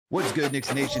What's good,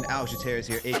 Knicks Nation? Alex Terrace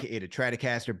here, a.k.a. the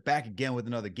Stratocaster, back again with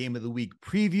another Game of the Week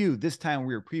preview. This time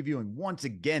we are previewing once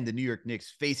again the New York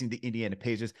Knicks facing the Indiana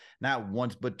Pacers, not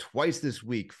once but twice this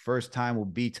week. First time will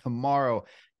be tomorrow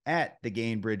at the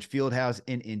Gainbridge Fieldhouse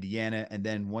in Indiana, and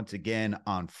then once again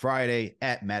on Friday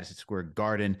at Madison Square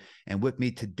Garden. And with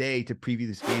me today to preview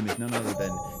this game is none other than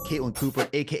Caitlin Cooper,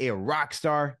 a.k.a. a rock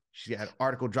star. She had an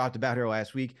article dropped about her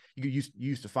last week. You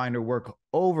used to find her work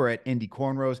over at Indie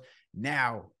Cornrows.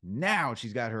 Now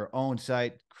she's got her own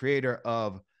site, creator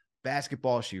of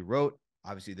Basketball She Wrote.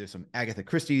 Obviously, there's some Agatha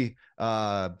Christie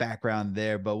background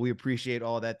there, but we appreciate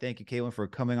all that. Thank you, Caitlin, for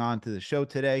coming on to the show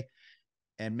today.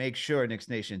 And make sure, Knicks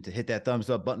Nation, to hit that thumbs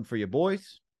up button for your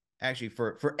boys. Actually,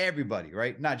 for everybody,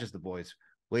 right? Not just the boys.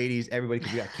 Ladies, everybody,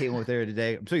 because we got Caitlin with her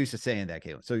today. I'm so used to saying that,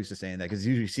 Caitlin. So used to saying that because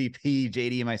usually CP,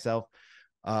 JD, and myself.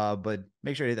 But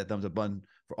make sure to hit that thumbs up button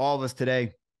for all of us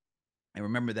today. And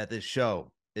remember that this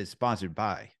show is sponsored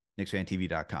by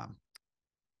KnicksFanTV.com.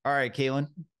 All right, Caitlin,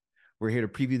 we're here to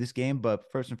preview this game, but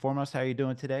first and foremost, how are you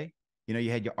doing today? You know,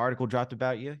 you had your article dropped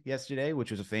about you yesterday, which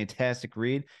was a fantastic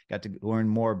read. Got to learn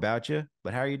more about you,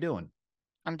 but how are you doing?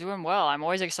 I'm doing well. I'm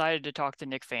always excited to talk to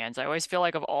Knick fans. I always feel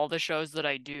like of all the shows that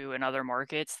I do in other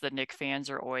markets, the Knick fans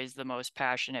are always the most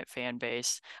passionate fan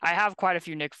base. I have quite a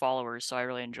few Knick followers, so I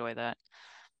really enjoy that.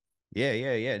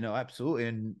 Yeah. No, absolutely.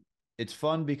 And it's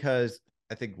fun because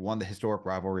I think the historic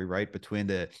rivalry, right, between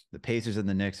the Pacers and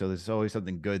the Knicks. So there's always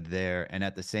something good there. And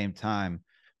at the same time,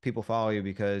 people follow you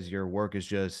because your work is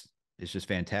just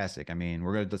fantastic. I mean,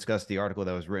 we're going to discuss the article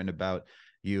that was written about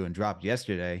you and dropped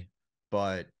yesterday,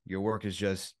 but your work is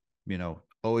just,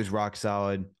 always rock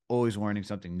solid, always learning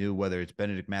something new, whether it's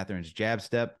Benedict Matherin's jab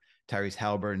step, Tyrese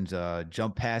Halliburton's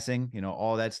jump passing,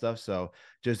 all that stuff. So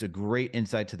just a great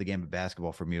insight to the game of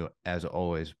basketball from you as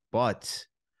always. But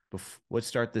let's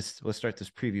start this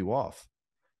preview off.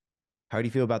 How do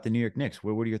you feel about the New York Knicks?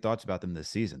 What are your thoughts about them this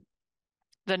season?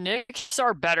 The Knicks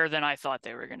are better than I thought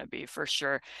they were going to be, for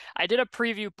sure. I did a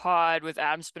preview pod with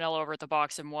Adam Spinella over at the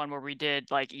Box and One where we did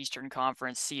like Eastern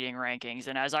Conference seeding rankings.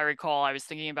 And as I recall, I was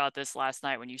thinking about this last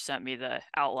night when you sent me the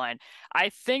outline. I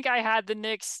think I had the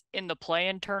Knicks in the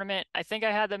play-in tournament. I think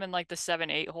I had them in like the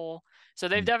 7-8 hole. So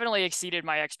they've definitely exceeded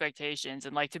my expectations.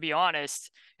 And like, to be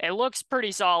honest, it looks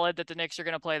pretty solid that the Knicks are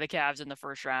going to play the Cavs in the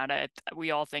first round.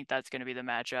 We all think that's going to be the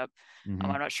matchup.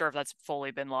 I'm not sure if that's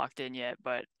fully been locked in yet,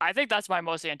 but I think that's my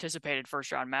most anticipated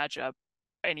first round matchup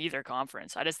in either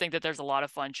conference. I just think that there's a lot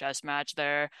of fun chess match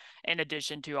there. In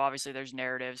addition to, obviously, there's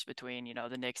narratives between,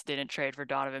 the Knicks didn't trade for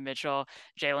Donovan Mitchell,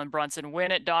 Jalen Brunson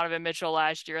win at Donovan Mitchell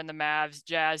last year in the Mavs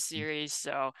Jazz series.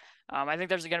 So I think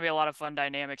there's going to be a lot of fun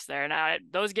dynamics there. And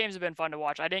those games have been fun to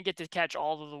watch. I didn't get to catch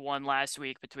all of the one last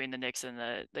week between the Knicks and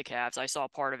the Cavs. I saw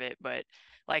part of it, but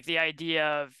like the idea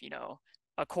of,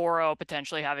 Okoro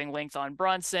potentially having length on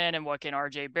Brunson, and what can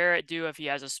RJ Barrett do if he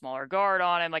has a smaller guard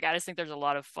on him. Like, I just think there's a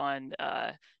lot of fun,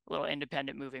 little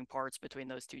independent moving parts between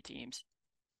those two teams.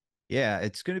 Yeah,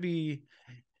 it's gonna be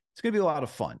a lot of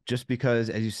fun just because,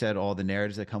 as you said, all the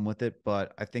narratives that come with it.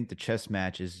 But I think the chess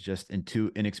match is just in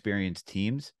two inexperienced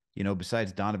teams.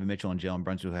 Besides Donovan Mitchell and Jalen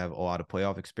Brunson, who have a lot of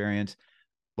playoff experience,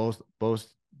 both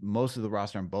most of the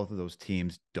roster on both of those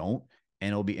teams don't, and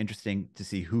it'll be interesting to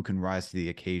see who can rise to the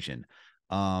occasion.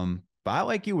 But I,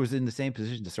 like you, was in the same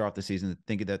position to start off the season,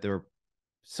 thinking that they were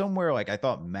somewhere like I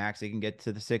thought max they can get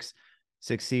to the six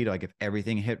seed, like if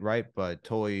everything hit right, but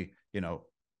totally,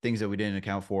 things that we didn't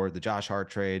account for, the Josh Hart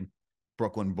trade,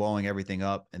 Brooklyn blowing everything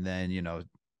up, and then,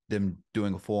 them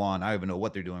doing a full on, I don't even know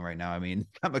what they're doing right now. I mean,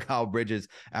 Mikal Bridges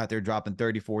out there dropping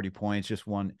 30, 40 points, just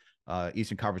won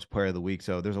Eastern Conference Player of the Week.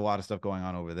 So there's a lot of stuff going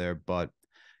on over there, but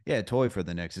yeah, totally for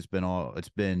the Knicks. It's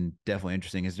been definitely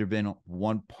interesting. Has there been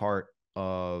one part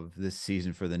of this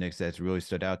season for the Knicks that's really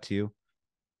stood out to you?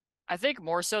 I think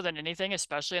more so than anything,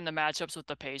 especially in the matchups with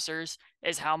the Pacers,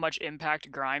 is how much impact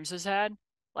Grimes has had.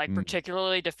 Like, Mm.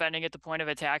 particularly defending at the point of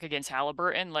attack against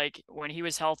Halliburton. Like, when he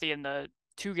was healthy in the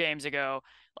 2 games ago,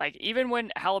 like, even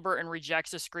when Halliburton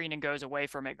rejects a screen and goes away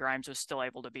from it, Grimes was still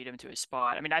able to beat him to his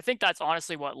spot. I mean, I think that's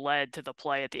honestly what led to the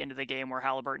play at the end of the game where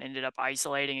Halliburton ended up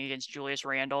isolating against Julius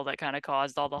Randle that kind of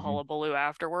caused all the Mhm. hullabaloo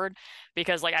afterward.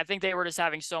 Because, like, I think they were just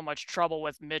having so much trouble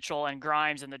with Mitchell and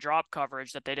Grimes in the drop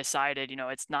coverage that they decided,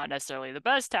 it's not necessarily the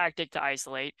best tactic to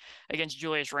isolate against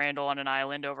Julius Randle on an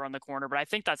island over on the corner. But I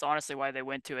think that's honestly why they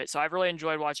went to it. So I've really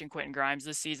enjoyed watching Quentin Grimes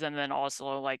this season. And then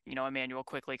also, like, Emmanuel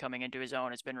quickly coming into his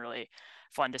own has been really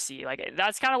fun to see. Like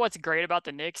that's kind of what's great about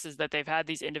the Knicks is that they've had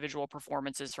these individual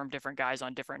performances from different guys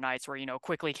on different nights where,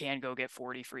 quickly can go get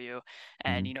 40 for you.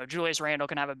 And, Julius Randle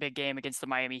can have a big game against the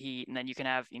Miami Heat. And then you can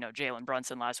have, Jalen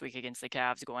Brunson last week against the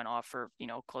Cavs going off for,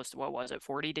 close to, what was it,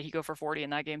 40? Did he go for 40 in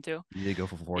that game too? He did go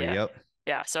for 40. Yeah. Yep.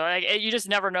 Yeah. So you just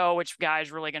never know which guy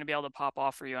is really going to be able to pop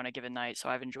off for you on a given night. So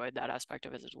I've enjoyed that aspect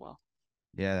of it as well.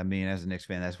 Yeah, I mean, as a Knicks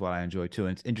fan, that's what I enjoy too.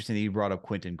 And it's interesting that you brought up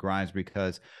Quentin Grimes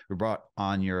because we brought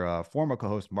on your former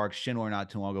co-host Mark Schindler not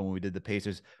too long ago when we did the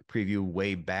Pacers preview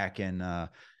way back, and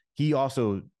he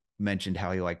also mentioned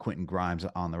how he liked Quentin Grimes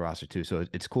on the roster too. So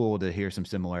it's cool to hear some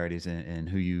similarities in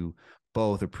who you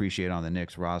both appreciate on the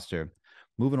Knicks roster.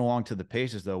 Moving along to the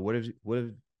Pacers, though, what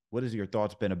has your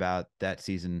thoughts been about that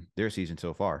season, their season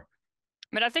so far?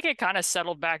 I mean, I think it kind of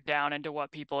settled back down into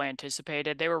what people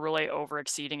anticipated. They were really over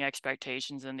exceeding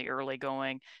expectations in the early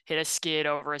going, hit a skid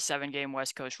over a 7-game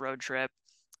West Coast road trip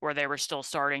where they were still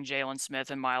starting Jalen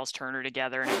Smith and Miles Turner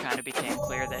together. And it kind of became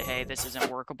clear that, hey, this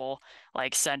isn't workable.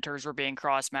 Like centers were being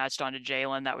cross-matched onto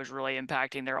Jalen. That was really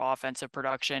impacting their offensive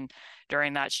production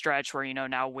during that stretch where,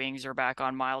 now wings are back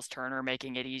on Miles Turner,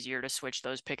 making it easier to switch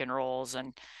those pick and rolls.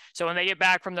 And so when they get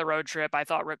back from the road trip, I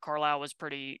thought Rick Carlisle was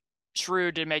pretty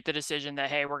shrewd to make the decision that,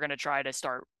 hey, we're going to try to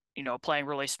start, playing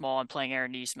really small and playing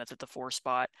Aaron Nesmith at the 4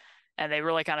 spot. And they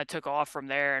really kind of took off from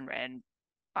there. And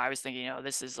I was thinking,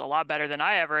 this is a lot better than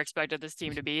I ever expected this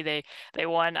team to be. They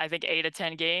won, I think, 8 of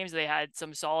 10 games. They had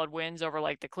some solid wins over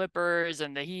like the Clippers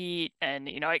and the Heat. And,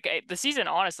 the season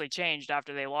honestly changed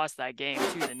after they lost that game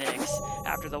to the Knicks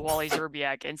after the Wally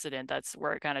Szczerbiak incident. That's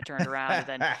where it kind of turned around.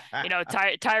 And then,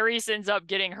 Tyrese ends up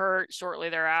getting hurt shortly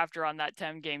thereafter on that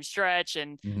 10-game stretch.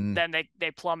 And then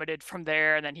they plummeted from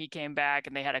there. And then he came back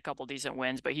and they had a couple decent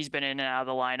wins, but he's been in and out of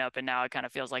the lineup. And now it kind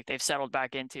of feels like they've settled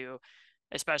back into,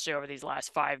 especially over these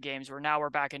last 5 games where now we're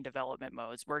back in development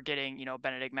modes. We're getting,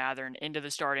 Benedict Mathurin into the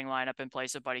starting lineup in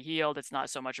place of Buddy Hield. It's not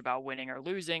so much about winning or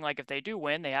losing. Like if they do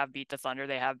win, they have beat the Thunder,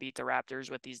 they have beat the Raptors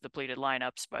with these depleted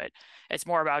lineups, but it's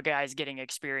more about guys getting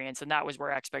experience. And that was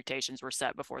where expectations were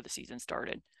set before the season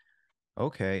started.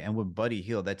 Okay. And with Buddy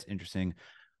Hield, that's interesting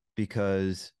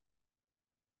because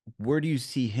where do you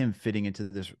see him fitting into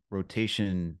this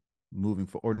rotation moving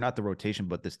forward, or not the rotation,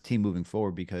 but this team moving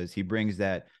forward, because he brings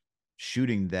that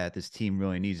shooting that this team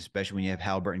really needs, especially when you have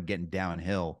Haliburton getting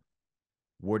downhill.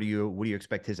 What do you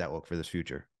expect his outlook for this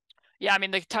future? Yeah, I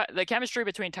mean, the chemistry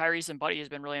between Tyrese and Buddy has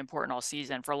been really important all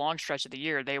season. For a long stretch of the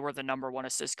year, they were the #1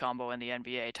 assist combo in the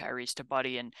NBA, Tyrese to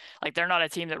Buddy. And like they're not a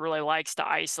team that really likes to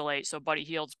isolate. So Buddy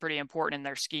Hield's pretty important in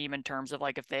their scheme in terms of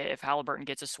like if Haliburton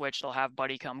gets a switch, they'll have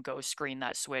Buddy come go screen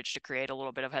that switch to create a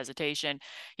little bit of hesitation.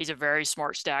 He's a very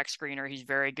smart stack screener. He's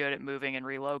very good at moving and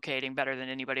relocating, better than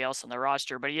anybody else on the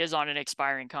roster, but he is on an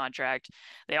expiring contract.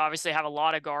 They obviously have a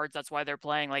lot of guards. That's why they're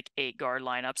playing like 8 guard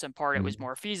lineups. And part it was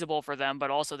more feasible for them, but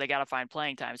also they got to find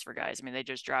playing times for guys. I mean, they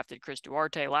just drafted Chris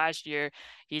Duarte last year.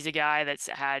 He's a guy that's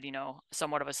had,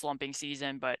 somewhat of a slumping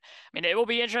season, but I mean, it will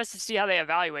be interesting to see how they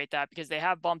evaluate that because they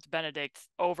have bumped Benedict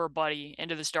over Buddy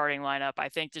into the starting lineup. I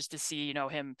think just to see,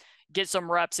 him get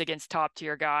some reps against top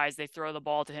tier guys. They throw the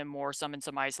ball to him more, some in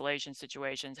some isolation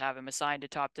situations, have him assigned to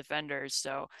top defenders.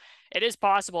 So it is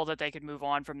possible that they could move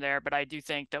on from there, but I do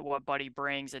think that what Buddy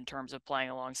brings in terms of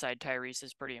playing alongside Tyrese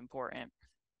is pretty important.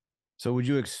 So would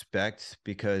you expect,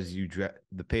 because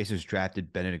the Pacers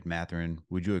drafted Benedict Mathurin,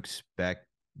 would you expect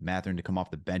Mathurin to come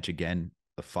off the bench again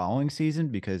the following season?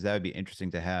 Because that would be interesting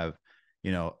to have,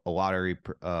 a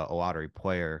lottery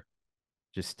player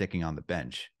just sticking on the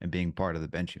bench and being part of the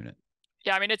bench unit.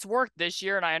 Yeah, I mean, it's worked this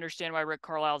year, and I understand why Rick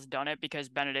Carlisle's done it because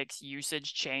Benedict's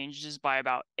usage changes by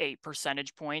about 8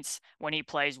 percentage points when he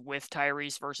plays with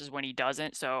Tyrese versus when he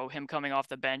doesn't. So him coming off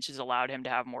the bench has allowed him to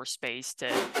have more space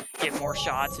to get more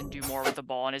shots and do more with the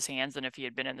ball in his hands than if he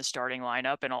had been in the starting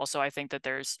lineup. And also, I think that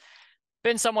there's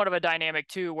been somewhat of a dynamic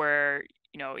too where,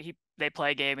 they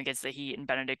play a game against the Heat and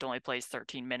Benedict only plays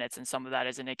 13 minutes. And some of that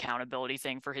is an accountability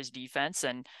thing for his defense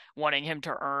and wanting him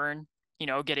to earn,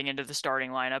 getting into the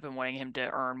starting lineup and wanting him to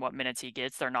earn what minutes he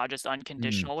gets. They're not just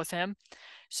unconditional with him.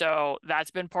 So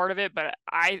that's been part of it. But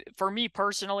for me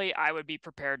personally, I would be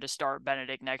prepared to start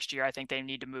Benedict next year. I think they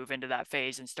need to move into that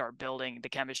phase and start building the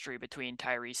chemistry between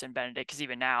Tyrese and Benedict. Because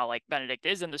even now, like Benedict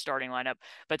is in the starting lineup,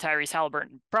 but Tyrese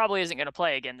Haliburton probably isn't going to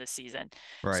play again this season.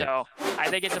 Right. So I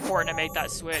think it's important to make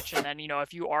that switch. And then,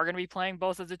 if you are going to be playing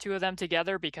both of the two of them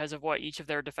together because of what each of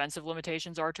their defensive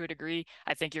limitations are to a degree,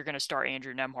 I think you're going to start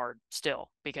Andrew Nembhard still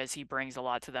because he brings a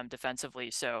lot to them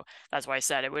defensively. So that's why I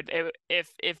said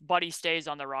if Buddy stays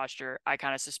on the roster, I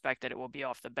kind of suspect that it will be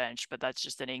off the bench, but that's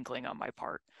just an inkling on my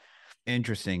part.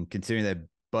 Interesting, considering that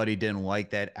Buddy didn't like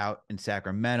that out in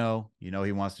Sacramento. He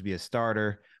wants to be a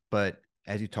starter, but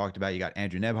as you talked about, you got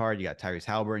Andrew Nebhard, you got Tyrese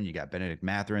Halliburton, you got Benedict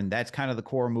Mathurin. That's kind of the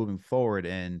core moving forward.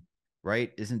 And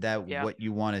right, isn't that Yeah. what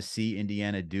you want to see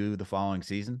Indiana do the following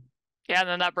season? Yeah, and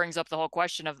then that brings up the whole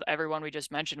question of everyone we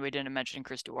just mentioned. We didn't mention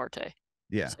Chris Duarte.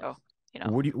 Yeah. So,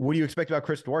 What do you expect about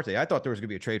Chris Duarte? I thought there was going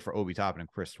to be a trade for Obi Toppin and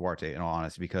Chris Duarte, in all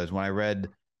honesty, because when I read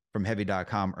from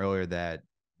Heavy.com earlier that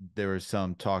there was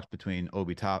some talks between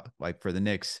Obi Top, like for the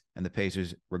Knicks and the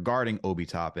Pacers regarding Obi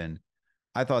Toppin,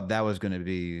 I thought that was going to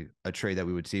be a trade that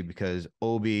we would see because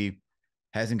Obi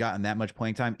hasn't gotten that much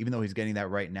playing time, even though he's getting that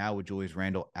right now with Julius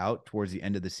Randle out towards the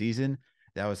end of the season.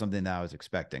 That was something that I was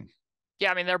expecting.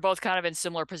 Yeah, I mean, they're both kind of in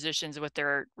similar positions with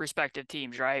their respective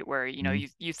teams, right? Where,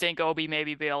 you think Obi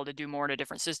maybe be able to do more in a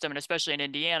different system, and especially in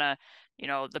Indiana,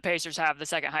 the Pacers have the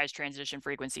second highest transition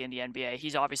frequency in the NBA.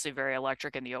 He's obviously very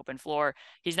electric in the open floor.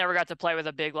 He's never got to play with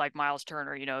a big like Miles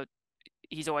Turner,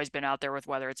 he's always been out there with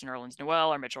whether it's Nerlens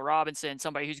Noel or Mitchell Robinson,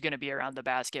 somebody who's going to be around the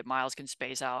basket. Miles can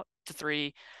space out to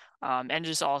three. And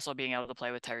just also being able to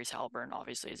play with Tyrese Halliburton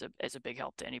obviously is a big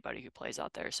help to anybody who plays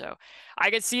out there. So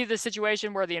I could see the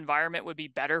situation where the environment would be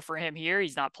better for him here.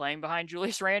 He's not playing behind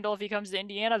Julius Randle if he comes to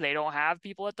Indiana. They don't have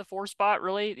people at the 4 spot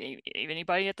really,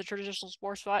 anybody at the traditional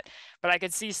 4 spot. But I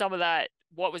could see some of that,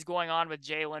 what was going on with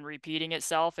Jalen repeating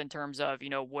itself in terms of,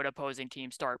 would opposing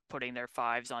teams start putting their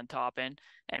 5s on Toppin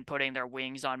and putting their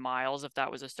wings on Miles if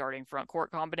that was a starting front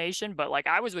court combination. But like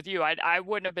I was with you, I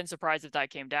wouldn't have been surprised if that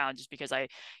came down just because I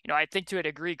think to a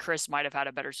degree, Chris might have had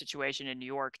a better situation in New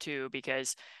York too,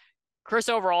 because Chris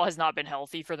overall has not been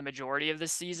healthy for the majority of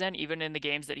this season. Even in the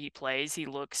games that he plays, he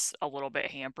looks a little bit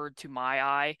hampered to my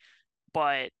eye.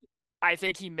 But I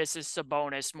think he misses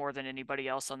Sabonis more than anybody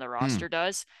else on the roster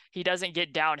does. He doesn't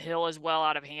get downhill as well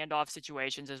out of handoff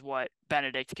situations as what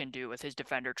Benedict can do with his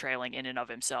defender trailing in and of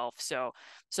himself. So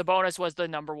Sabonis was the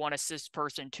number 1 assist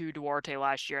person to Duarte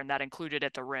last year, and that included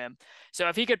at the rim. So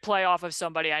if he could play off of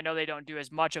somebody, I know they don't do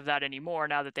as much of that anymore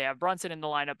now that they have Brunson in the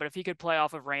lineup, but if he could play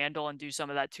off of Randall and do some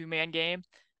of that 2-man game,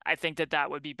 I think that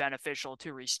would be beneficial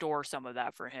to restore some of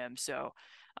that for him. So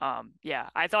yeah,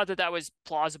 I thought that was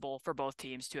plausible for both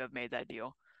teams to have made that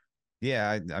deal.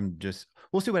 Yeah,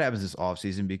 we'll see what happens this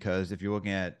offseason because if you're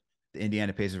looking at the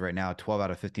Indiana Pacers right now, 12 out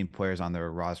of 15 players on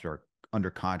their roster are under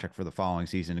contract for the following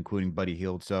season, including Buddy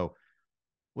Hield. So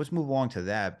let's move along to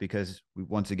that because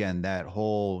once again, that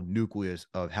whole nucleus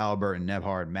of Halliburton,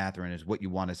 Nebhard, Mathurin is what you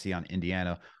want to see on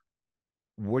Indiana.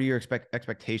 What are your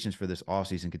expectations for this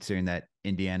offseason, considering that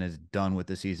Indiana's done with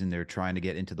the season? They're trying to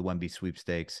get into the Wemby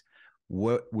sweepstakes.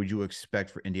 What would you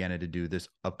expect for Indiana to do this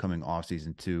upcoming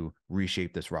offseason to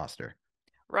reshape this roster?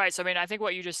 Right. So, I mean, I think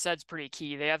what you just said is pretty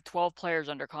key. They have 12 players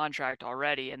under contract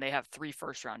already, and they have 3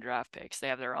 first-round draft picks. They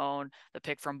have their own, the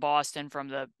pick from Boston from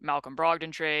the Malcolm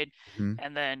Brogdon trade,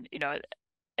 and then,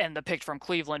 and the pick from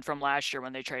Cleveland from last year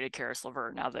when they traded Karis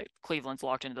LeVert. Now that Cleveland's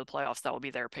locked into the playoffs, that will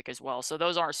be their pick as well. So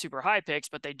those aren't super high picks,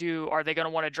 but are they going to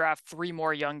want to draft 3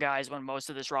 more young guys when most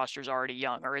of this roster is already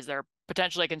young? Or is there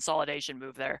potentially a consolidation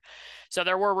move there? So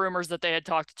there were rumors that they had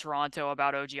talked to Toronto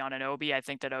about OG Anunoby. I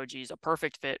think that OG is a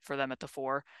perfect fit for them at the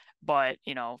 4, but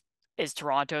is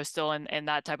Toronto still in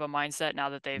that type of mindset now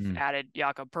that they've added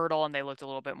Jakob Poeltl and they looked a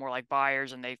little bit more like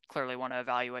buyers and they clearly want to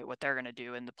evaluate what they're going to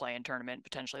do in the play-in tournament,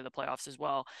 potentially the playoffs as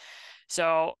well.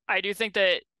 So I do think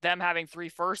that them having 3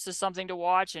 firsts is something to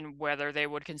watch and whether they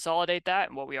would consolidate that.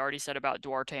 And what we already said about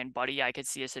Duarte and Buddy, I could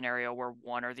see a scenario where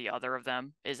one or the other of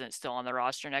them isn't still on the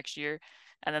roster next year.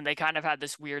 And then they kind of had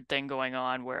this weird thing going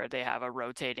on where they have a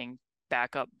rotating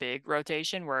backup big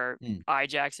rotation where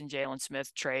Ijax and Jalen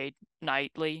Smith trade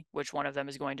nightly, which one of them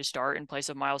is going to start in place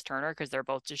of Miles Turner because they're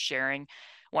both just sharing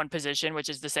one position, which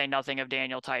is to say nothing of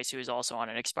Daniel Tice, who is also on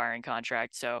an expiring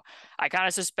contract. So I kind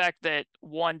of suspect that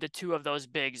 1 to 2 of those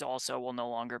bigs also will no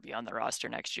longer be on the roster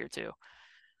next year too.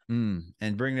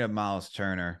 And bringing up Miles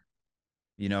Turner,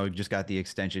 just got the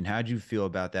extension. How'd you feel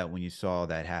about that when you saw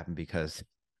that happen? Because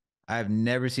I've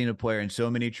never seen a player in so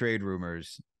many trade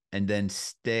rumors and then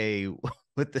stay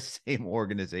with the same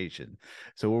organization.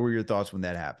 So what were your thoughts when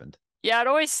that happened? Yeah, it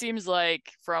always seems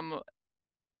like from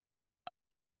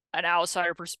an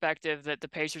outsider perspective that the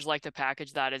Pacers like to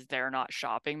package that as they're not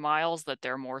shopping Miles, that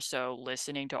they're more so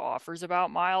listening to offers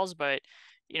about Miles. But,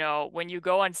 when you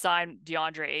go and sign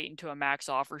DeAndre Ayton to a max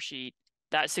offer sheet,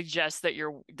 that suggests that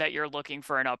you're looking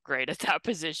for an upgrade at that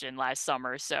position last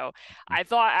summer. So I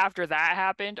thought after that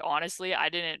happened, honestly, I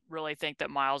didn't really think that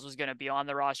Miles was going to be on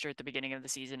the roster at the beginning of the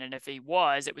season. And if he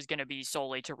was, it was going to be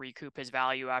solely to recoup his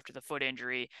value after the foot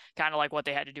injury, kind of like what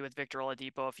they had to do with Victor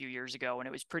Oladipo a few years ago when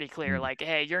it was pretty clear, like,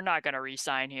 hey, you're not going to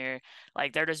re-sign here.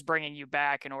 Like they're just bringing you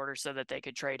back in order so that they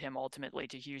could trade him ultimately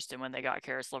to Houston when they got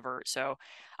Karis LeVert. So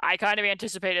I kind of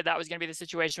anticipated that was going to be the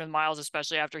situation with Miles,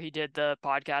 especially after he did the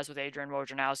podcast with Adrian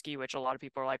Wojnarowski, which a lot of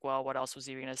people are like, well, what else was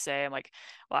he going to say? I'm like,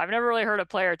 well, I've never really heard a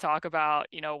player talk about,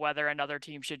 whether another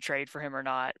team should trade for him or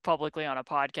not publicly on a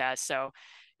podcast. So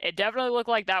it definitely looked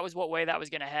like that was what way that was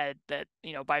going to head, that,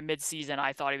 by midseason,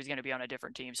 I thought he was going to be on a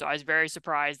different team. So I was very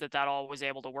surprised that all was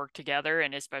able to work together.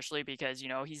 And especially because,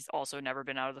 he's also never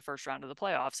been out of the first round of the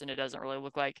playoffs. And it doesn't really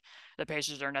look like the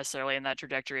Pacers are necessarily in that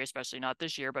trajectory, especially not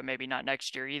this year, but maybe not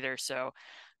next year either. So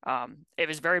it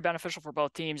was very beneficial for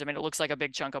both teams. I mean, it looks like a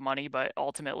big chunk of money, but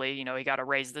ultimately, he got a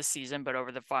raise this season, but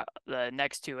over the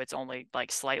next two, it's only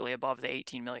like slightly above the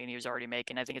 18 million he was already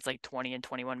making. I think it's like 20 and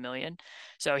 21 million.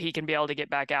 So he can be able to get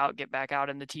back out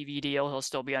in the TV deal. He'll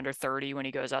still be under 30 when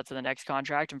he goes out to the next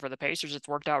contract. And for the Pacers, it's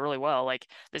worked out really well. Like,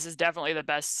 this is definitely the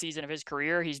best season of his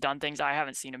career. He's done things I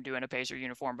haven't seen him do in a Pacer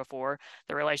uniform before.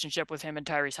 The relationship with him and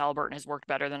Tyrese Haliburton has worked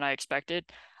better than I expected.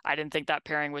 I didn't think that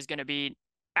pairing was going to be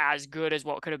as good as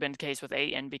what could have been the case with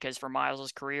Ayton, because for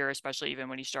Miles's career, especially even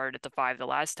when he started at the 5 the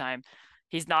last time,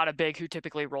 he's not a big who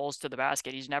typically rolls to the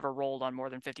basket. He's never rolled on more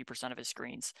than 50% of his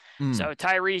screens. So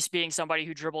Tyrese being somebody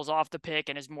who dribbles off the pick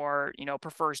and is more,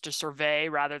 prefers to survey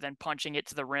rather than punching it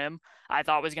to the rim, I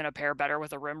thought was going to pair better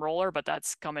with a rim roller, but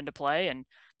that's come into play. And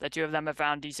the two of them have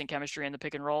found decent chemistry in the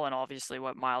pick and roll. And obviously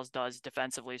what Miles does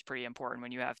defensively is pretty important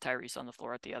when you have Tyrese on the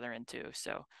floor at the other end too.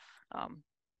 So,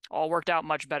 all worked out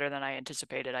much better than I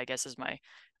anticipated, I guess, is my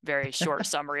very short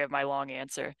summary of my long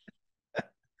answer. I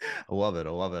love it. I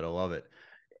love it. I love it.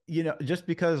 Just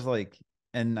because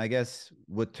and I guess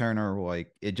with Turner,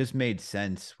 it just made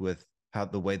sense with how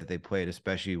the way that they played,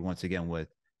 especially once again with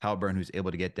Haliburton, who's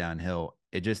able to get downhill.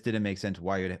 It just didn't make sense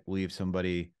why you'd leave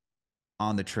somebody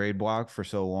on the trade block for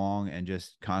so long and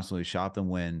just constantly shop them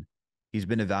when he's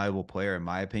been a valuable player, in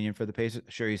my opinion, for the Pacers.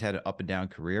 Sure, he's had an up and down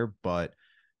career, but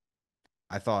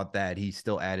I thought that he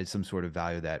still added some sort of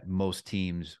value that most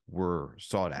teams were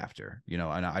sought after,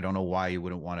 and I don't know why you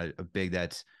wouldn't want a big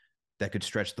that could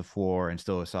stretch the floor and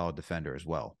still a solid defender as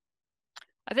well.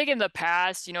 I think in the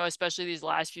past, especially these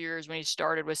last few years when he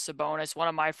started with Sabonis, one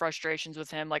of my frustrations with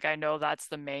him, I know that's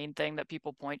the main thing that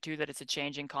people point to, that it's a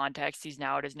change in context. He's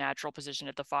now at his natural position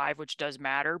at the 5, which does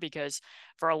matter, because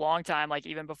for a long time,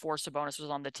 even before Sabonis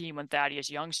was on the team, when Thaddeus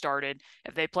Young started,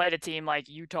 if they played a team like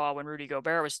Utah when Rudy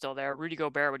Gobert was still there, Rudy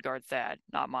Gobert would guard Thad,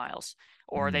 not Miles.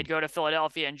 Or they'd go to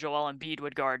Philadelphia and Joel Embiid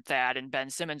would guard Thad and Ben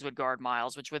Simmons would guard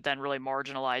Miles, which would then really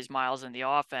marginalize Miles in the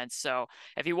offense. So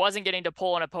if he wasn't getting to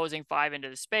pull an opposing 5 into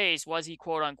the space, was he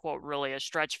quote unquote really a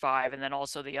stretch 5? And then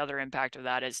also the other impact of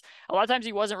that is a lot of times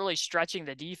he wasn't really stretching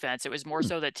the defense. It was more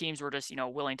so that teams were just,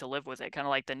 willing to live with it. Kind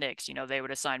of like the Knicks, they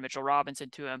would assign Mitchell Robinson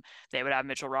to him. They would have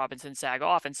Mitchell Robinson sag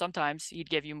off. And sometimes he'd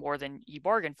give you more than he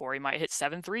bargained for. He might hit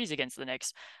 7 threes against the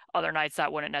Knicks. Other nights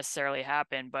that wouldn't necessarily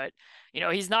happen, but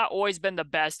he's not always been the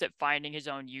best at finding his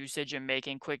own usage and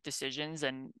making quick decisions.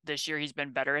 And this year he's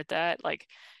been better at that.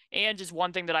 And just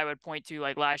one thing that I would point to,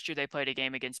 last year they played a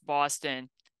game against Boston.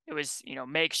 It was,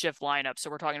 makeshift lineup. So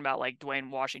we're talking about Dwayne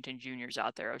Washington Jr.'s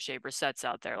out there, O'Shea Brissett's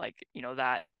out there,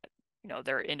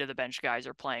 they're into the bench guys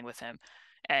are playing with him.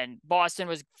 And Boston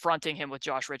was fronting him with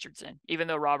Josh Richardson, even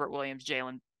though Robert Williams,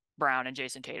 Jaylen Brown, and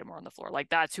Jason Tatum were on the floor.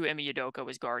 That's who Ime Udoka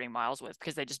was guarding Miles with,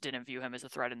 because they just didn't view him as a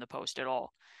threat in the post at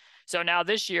all. So now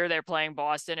this year they're playing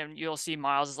Boston, and you'll see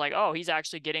Miles is oh, he's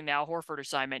actually getting the Al Horford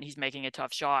assignment. He's making a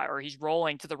tough shot, or he's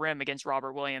rolling to the rim against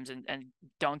Robert Williams and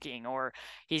dunking, or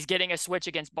he's getting a switch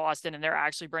against Boston and they're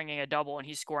actually bringing a double and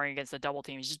he's scoring against the double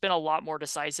team. He's just been a lot more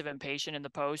decisive and patient in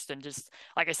the post. And just,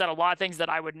 like I said, a lot of things that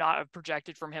I would not have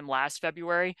projected from him last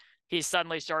February, he's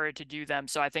suddenly started to do them.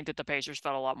 So I think that the Pacers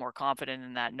felt a lot more confident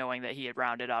in that, knowing that he had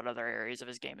rounded out other areas of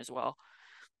his game as well.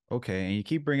 Okay, and you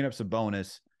keep bringing up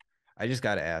Sabonis. I just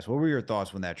got to ask, what were your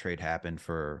thoughts when that trade happened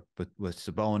with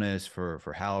Sabonis for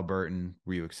Haliburton?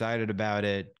 Were you excited about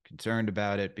it, concerned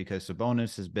about it? Because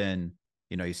Sabonis has been,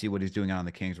 you see what he's doing on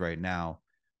the Kings right now.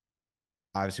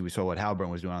 Obviously, we saw what Haliburton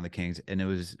was doing on the Kings, and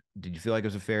did you feel like it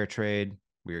was a fair trade?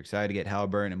 Were you excited to get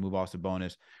Haliburton and move off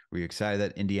Sabonis? Were you excited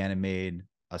that Indiana made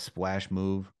a splash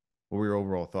move? What were your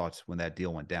overall thoughts when that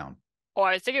deal went down? Oh,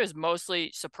 I think it was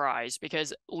mostly surprise,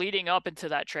 because leading up into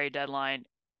that trade deadline,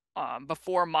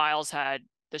 before Miles had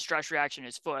the stress reaction in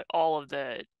his foot, all of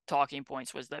the talking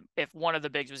points was that if one of the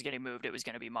bigs was getting moved, it was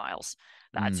going to be Miles.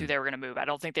 That's who they were going to move. I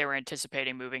don't think they were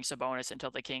anticipating moving Sabonis until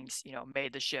the Kings,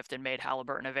 made the shift and made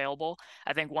Haliburton available.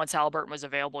 I think once Haliburton was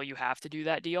available, you have to do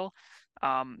that deal.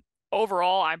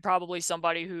 Overall, I'm probably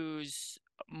somebody who's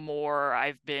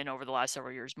I've been over the last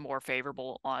several years more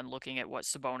favorable on looking at what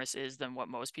Sabonis is than what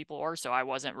most people are. So I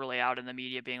wasn't really out in the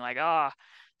media being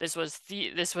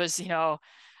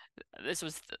this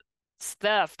was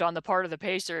theft on the part of the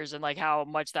Pacers and like how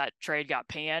much that trade got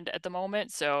panned at the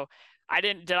moment. So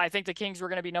did I think the Kings were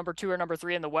going to be number 2 or number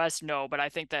 3 in the West? No, but I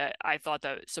thought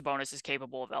that Sabonis is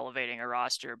capable of elevating a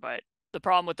roster. But the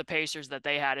problem with the Pacers that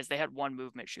they had is they had one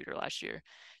movement shooter last year.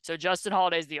 So Justin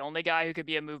Holiday is the only guy who could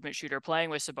be a movement shooter playing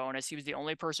with Sabonis. He was the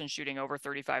only person shooting over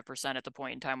 35% at the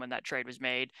point in time when that trade was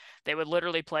made. They would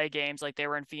literally play games like they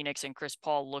were in Phoenix, and Chris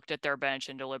Paul looked at their bench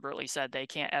and deliberately said they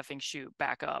can't effing shoot,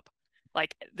 back up.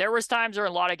 Like there was times or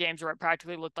a lot of games where it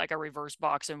practically looked like a reverse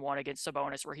box and one against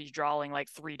Sabonis where he's drawing like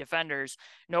 3 defenders.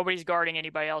 Nobody's guarding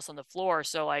anybody else on the floor.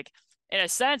 So like in a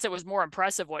sense, it was more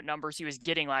impressive what numbers he was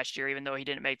getting last year, even though he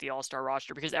didn't make the All-Star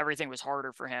roster because everything was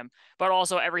harder for him. But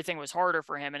also everything was harder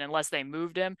for him. And unless they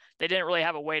moved him, they didn't really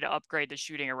have a way to upgrade the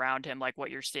shooting around him, like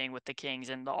what you're seeing with the Kings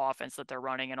and the offense that they're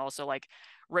running. And also like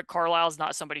Rick Carlisle's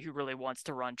not somebody who really wants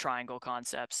to run triangle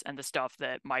concepts and the stuff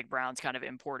that Mike Brown's kind of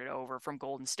imported over from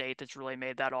Golden State that's really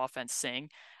made that offense sing.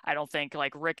 I don't think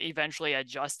like Rick eventually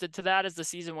adjusted to that as the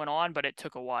season went on, but it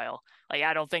took a while. Like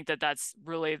I don't think that that's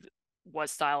really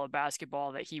what style of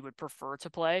basketball that he would prefer to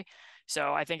play.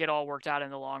 So I think it all worked out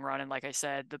in the long run. And like I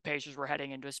said, the Pacers were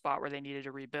heading into a spot where they needed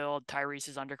to rebuild. Tyrese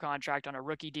is under contract on a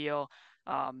rookie deal.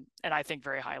 And I think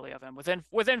very highly of him.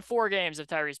 Within 4 games of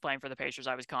Tyrese playing for the Pacers,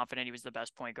 I was confident he was the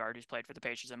best point guard who's played for the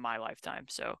Pacers in my lifetime.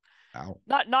 So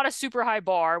not a super high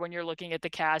bar when you're looking at the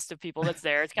cast of people that's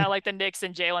there. It's kind of like the Knicks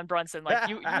and Jalen Brunson. Like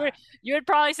you would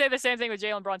probably say the same thing with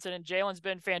Jalen Brunson, and Jalen's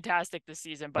been fantastic this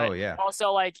season, but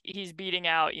also like he's beating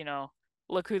out,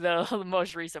 look who the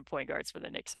most recent point guards for the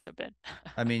Knicks have been.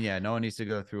 I mean, yeah, no one needs to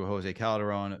go through Jose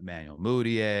Calderon, Emmanuel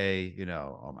Mudiay,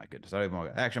 oh my goodness.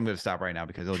 Actually, I'm going to stop right now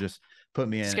because it'll just put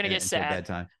me into a bad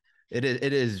time. It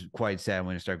is quite sad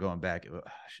when you start going back.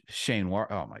 Shane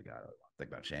oh my God.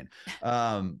 Think about Shane.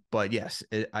 But yes,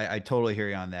 I totally hear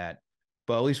you on that.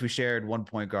 But at least we shared one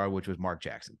point guard, which was Mark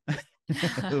Jackson,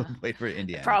 who played for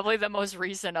Indiana. Probably the most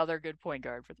recent other good point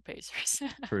guard for the Pacers.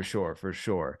 For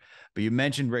sure. But you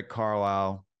mentioned Rick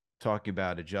Carlisle talking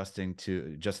about adjusting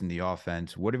the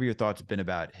offense. What have your thoughts been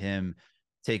about him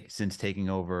since taking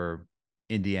over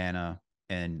Indiana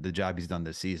and the job he's done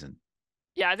this season?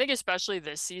 Yeah, I think especially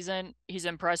this season, he's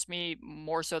impressed me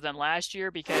more so than last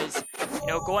year because,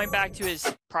 going back to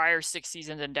his prior 6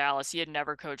 seasons in Dallas, he had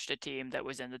never coached a team that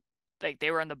was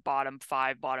they were in the bottom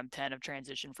 5, bottom 10 of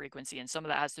transition frequency. And some of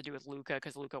that has to do with Luka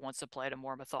because Luka wants to play at a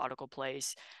more methodical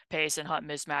pace and hunt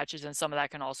mismatches. And some of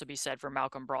that can also be said for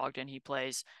Malcolm Brogdon. He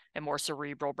plays a more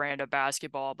cerebral brand of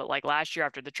basketball. But like last year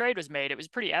after the trade was made, it was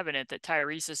pretty evident that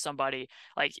Tyrese is somebody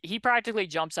like he practically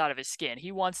jumps out of his skin.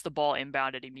 He wants the ball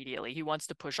inbounded immediately. He wants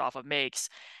to push off of makes.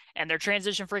 And their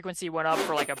transition frequency went up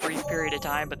for like a brief period of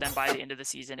time, but then by the end of the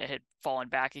season, it had fallen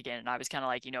back again. And I was kind of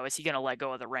like, is he going to let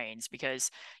go of the reins?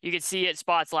 Because you could see at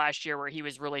spots last year where he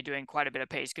was really doing quite a bit of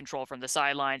pace control from the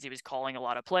sidelines. He was calling a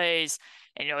lot of plays.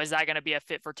 And, is that going to be a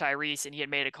fit for Tyrese? And he had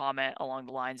made a comment along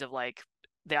the lines of like,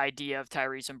 the idea of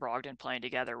Tyrese and Brogdon playing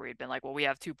together where he'd been like, well, we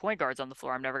have 2 point guards on the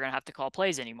floor. I'm never going to have to call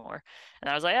plays anymore. And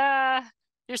I was like,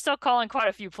 you're still calling quite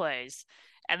a few plays.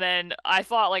 And then I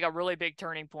thought like a really big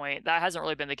turning point, that hasn't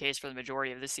really been the case for the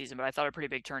majority of this season, but I thought a pretty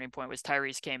big turning point was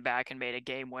Tyrese came back and made a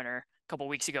game winner a couple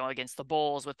weeks ago against the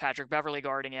Bulls with Patrick Beverley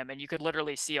guarding him. And you could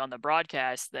literally see on the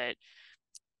broadcast that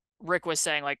Rick was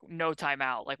saying like, no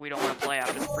timeout. Like we don't want to play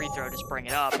after the free throw, just bring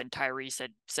it up. And Tyrese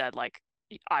had said like,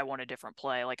 I want a different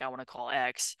play. Like I want to call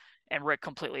X. And Rick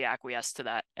completely acquiesced to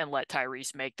that and let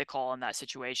Tyrese make the call in that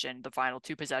situation. The final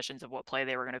 2 possessions of what play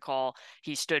they were going to call,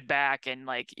 he stood back and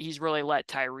like he's really let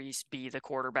Tyrese be the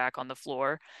quarterback on the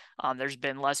floor. There's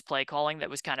been less play calling that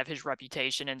was kind of his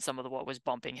reputation and some of what was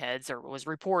bumping heads or was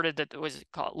reported that was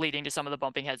leading to some of the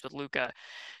bumping heads with Luka.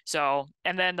 So,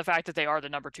 and then the fact that they are the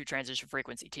number 2 transition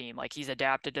frequency team, like he's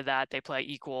adapted to that. They play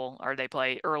equal or they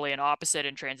play early and opposite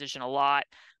and transition a lot.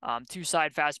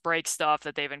 2-side fast break stuff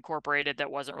that they've incorporated that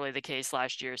wasn't really the case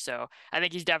last year. So I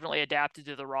think he's definitely adapted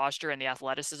to the roster and the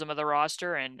athleticism of the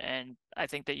roster. And I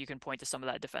think that you can point to some of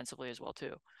that defensively as well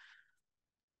too.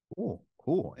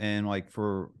 Cool. And like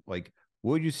what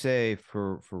would you say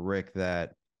for Rick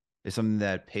that is something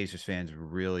that Pacers fans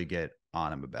really get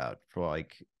on him about for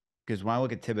like, because when I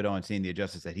look at Thibodeau and seeing the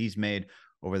adjustments that he's made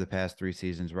over the past 3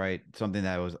 seasons, right? Something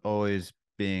that was always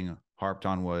being harped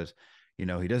on was,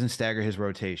 he doesn't stagger his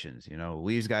rotations,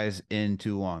 leaves guys in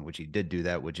too long, which he did do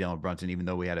that with Jalen Brunson, even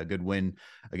though we had a good win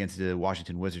against the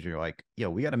Washington Wizards. You're like,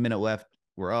 we got a minute left.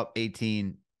 We're up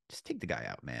 18. Just take the guy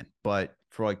out, man. But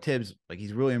for like Tibbs, like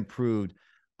he's really improved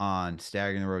on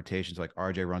staggering the rotations. Like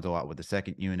RJ runs a lot with the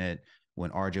second unit. When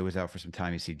RJ was out for some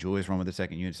time, you see Julius run with the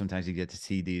second unit. Sometimes you get to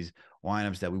see these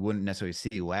lineups that we wouldn't necessarily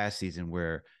see last season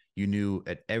where you knew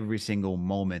at every single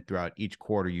moment throughout each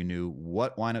quarter, you knew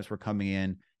what lineups were coming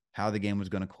in, how the game was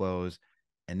going to close,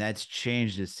 and that's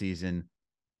changed this season.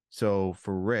 So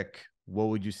for Rick, what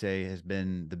would you say has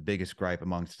been the biggest gripe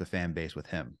amongst the fan base with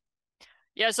him?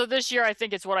 Yeah, so this year I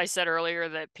think it's what I said earlier,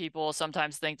 that people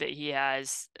sometimes think that he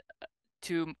has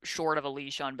too short of a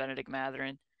leash on Benedict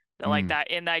Mathurin. That like Mm.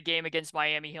 that in that game against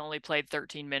Miami, he only played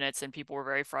 13 minutes, and people were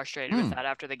very frustrated with Mm. that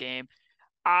after the game.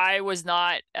 I was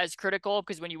not as critical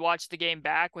because when you watch the game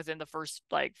back, within the first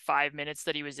like 5 minutes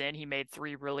that he was in, he made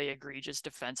 3 really egregious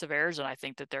defensive errors. And I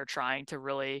think that they're trying to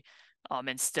really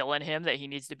instill in him that he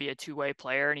needs to be a two-way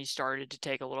player. And he started to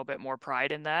take a little bit more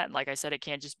pride in that. And like I said, it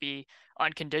can't just be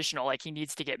unconditional. Like he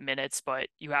needs to get minutes, but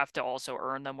you have to also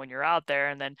earn them when you're out there.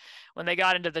 And then when they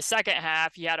got into the second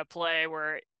half, he had a play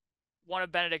where one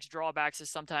of Benedict's drawbacks is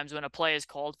sometimes when a play is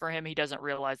called for him, he doesn't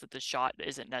realize that the shot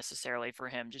isn't necessarily for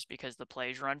him just because the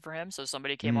play's run for him. So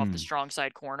somebody came off the Mm. strong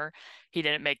side corner. He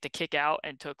didn't make the kick out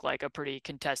and took like a pretty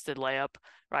contested layup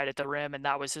right at the rim. And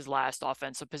that was his last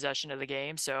offensive possession of the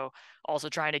game. So also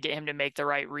trying to get him to make the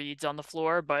right reads on the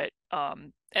floor. But,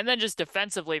 and then just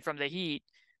defensively from the Heat,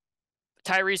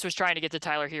 Tyrese was trying to get the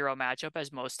Tyler Hero matchup,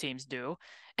 as most teams do.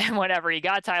 And whenever he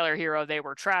got Tyler Hero, they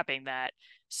were trapping that.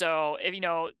 So if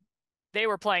they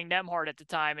were playing Nemhard at the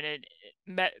time, and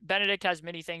Benedict has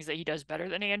many things that he does better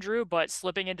than Andrew, but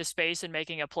slipping into space and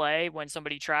making a play when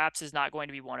somebody traps is not going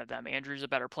to be one of them. Andrew's a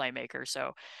better playmaker.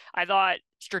 So I thought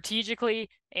strategically,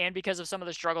 and because of some of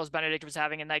the struggles Benedict was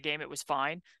having in that game, it was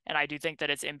fine. And I do think that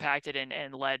it's impacted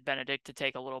and led Benedict to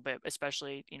take a little bit,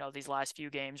 especially, these last few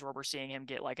games where we're seeing him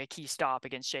get like a key stop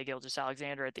against Shai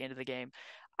Gilgeous-Alexander at the end of the game.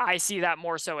 I see that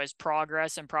more so as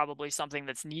progress and probably something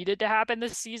that's needed to happen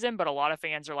this season. But a lot of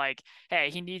fans are like, hey,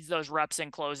 he needs those reps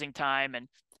in closing time. And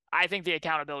I think the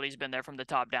accountability's been there from the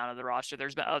top down of the roster.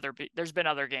 There's been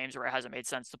other games where it hasn't made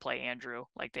sense to play Andrew.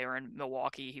 Like they were in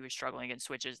Milwaukee, he was struggling against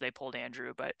switches. They pulled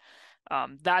Andrew, but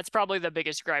that's probably the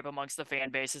biggest gripe amongst the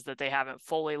fan base, is that they haven't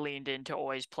fully leaned into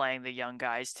always playing the young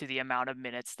guys to the amount of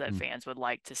minutes that fans would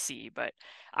like to see. But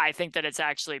I think that it's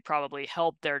actually probably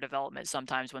helped their development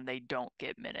sometimes when they don't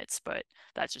get minutes, but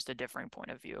that's just a differing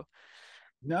point of view.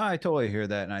 No, I totally hear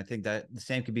that. And I think that the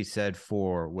same could be said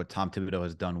for what Tom Thibodeau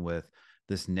has done with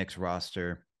this Knicks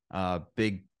roster.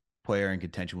 Big player in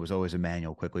contention was always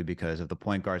Emmanuel Quickly because of the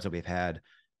point guards that we've had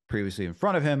previously in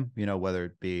front of him, whether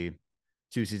it be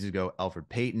 2 seasons ago, Elfrid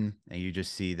Payton, and you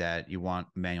just see that you want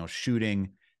Emmanuel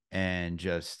shooting and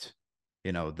just,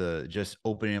 just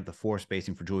opening up the floor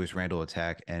spacing for Julius Randle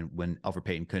attack. And when Elfrid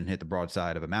Payton couldn't hit the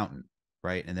broadside of a mountain,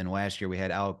 right? And then last year we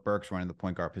had Alec Burks running the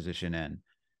point guard position and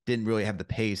didn't really have the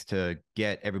pace to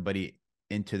get everybody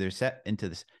into their set,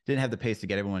 didn't have the pace to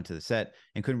get everyone into the set,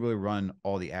 and couldn't really run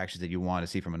all the actions that you want to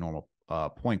see from a normal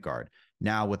point guard.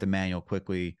 Now with Emmanuel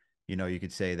Quickly, you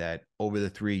could say that over the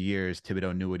 3 years,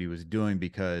 Thibodeau knew what he was doing,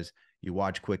 because you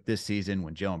watch Quick this season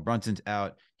when Jalen Brunson's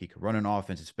out, he could run an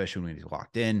offense, especially when he's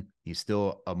locked in. He's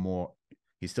still a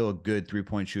good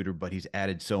 3-point shooter, but he's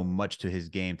added so much to his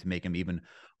game to make him even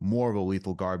more of a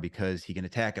lethal guard, because he can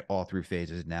attack at all 3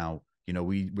 phases now.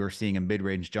 We're seeing a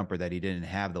mid-range jumper that he didn't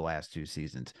have the last 2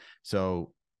 seasons.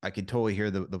 So I can totally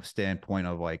hear the standpoint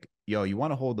of like, you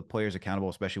want to hold the players accountable,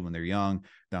 especially when they're young,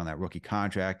 they're on that rookie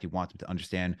contract. You want them to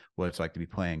understand what it's like to be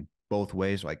playing both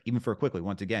ways. Like even for Quickly,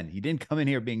 once again, he didn't come in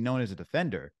here being known as a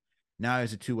defender. Now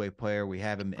he's a two-way player. We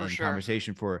have him in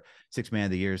conversation for 6 man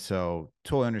of the year. So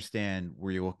totally understand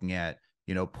where you're looking at,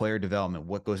 player development,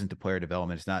 what goes into player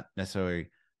development. It's not necessarily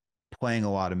playing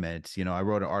a lot of minutes. I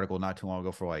wrote an article not too long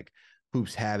ago for like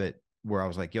Hoops Habit, where I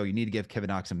was like, you need to give Kevin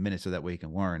Knox some minutes so that way he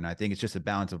can learn. And I think it's just a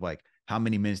balance of like, how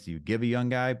many minutes do you give a young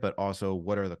guy, but also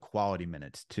what are the quality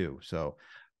minutes too? So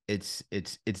it's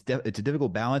a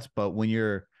difficult balance, but when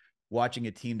you're watching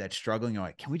a team that's struggling, you're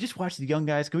like, can we just watch the young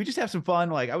guys? Can we just have some fun?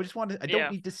 Like, I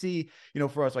don't need to see,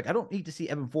 for us, like, I don't need to see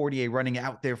Evan Fournier running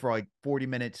out there for like 40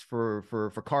 minutes for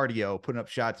cardio, putting up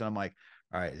shots. And I'm like,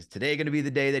 all right, is today going to be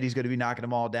the day that he's going to be knocking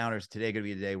them all down, or is today going to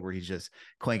be the day where he's just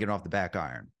clanking off the back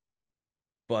iron?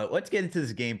 But let's get into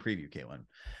this game preview, Caitlin.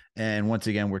 And once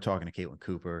again, we're talking to Caitlin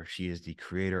Cooper. She is the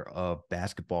creator of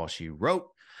Basketball She Wrote.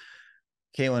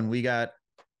 Caitlin, we got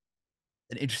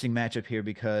an interesting matchup here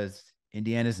because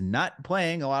Indiana's not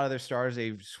playing a lot of their stars.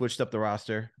 They've switched up the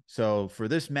roster. So for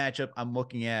this matchup, I'm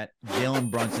looking at Jalen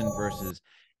Brunson versus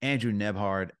Andrew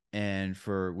Nembhard. And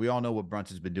we all know what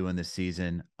Brunson's been doing this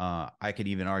season. I could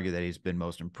even argue that he's been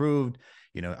most improved.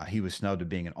 He was snubbed of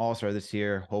being an all-star this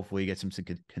year. Hopefully he gets some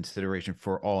consideration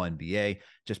for all NBA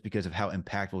just because of how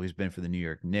impactful he's been for the New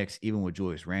York Knicks. Even with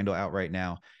Julius Randle out right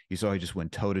now, you saw he just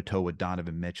went toe-to-toe with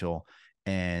Donovan Mitchell,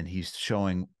 and he's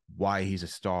showing why he's a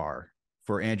star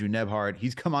for Andrew Nebhard.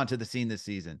 He's come onto the scene this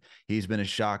season. He's been a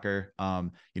shocker.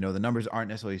 The numbers aren't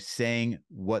necessarily saying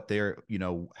what they're,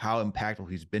 how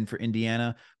impactful he's been for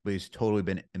Indiana, but he's totally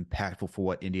been impactful for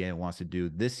what Indiana wants to do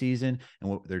this season and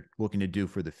what they're looking to do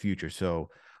for the future. So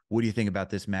what do you think about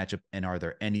this matchup? And are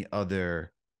there any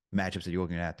other matchups that you're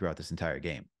looking at throughout this entire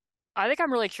game? I think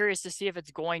I'm really curious to see if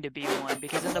it's going to be one,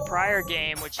 because in the prior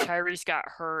game, which Tyrese got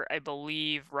hurt, I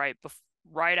believe, right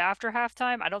after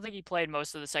halftime, I don't think he played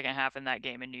most of the second half in that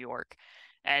game in New York.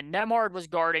 And Nembhard was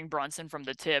guarding Brunson from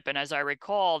the tip. And as I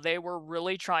recall, they were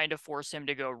really trying to force him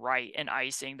to go right and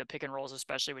icing the pick and rolls,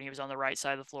 especially when he was on the right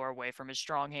side of the floor away from his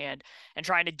strong hand, and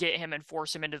trying to get him and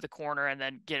force him into the corner and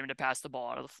then get him to pass the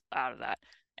ball out of that.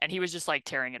 And he was just like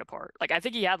tearing it apart. Like, I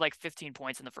think he had like 15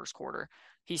 points in the first quarter.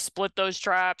 He split those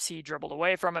traps. He dribbled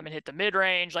away from him and hit the mid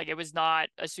range. Like, it was not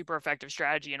a super effective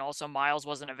strategy. And also Miles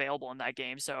wasn't available in that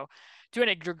game. So to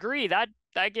a degree, that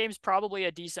game's probably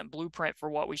a decent blueprint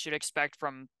for what we should expect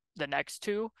from the next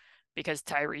two, because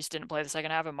Tyrese didn't play the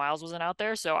second half and Miles wasn't out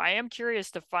there. So I am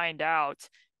curious to find out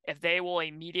if they will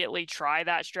immediately try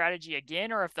that strategy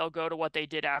again, or if they'll go to what they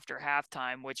did after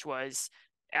halftime, which was,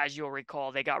 as you'll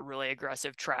recall, they got really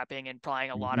aggressive trapping and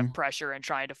applying a lot of pressure and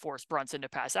trying to force Brunson to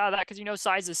pass out of that, because,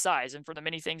 size is size. And for the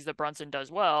many things that Brunson does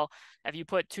well, if you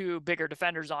put two bigger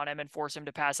defenders on him and force him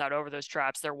to pass out over those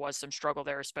traps, there was some struggle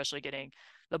there, especially getting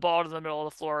the ball to the middle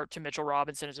of the floor to Mitchell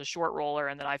Robinson as a short roller.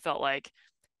 And then I felt like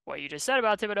what you just said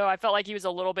about Thibodeau, I felt like he was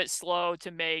a little bit slow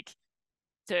to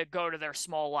go to their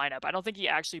small lineup. I don't think he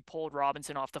actually pulled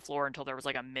Robinson off the floor until there was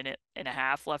like a minute and a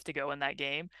half left to go in that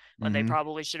game, when they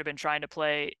probably should have been trying to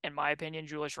play, in my opinion,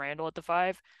 Julius Randle at the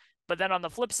 5. But then on the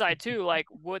flip side too, like,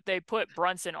 would they put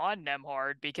Brunson on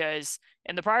Nembhard? Because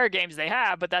in the prior games they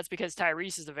have, but that's because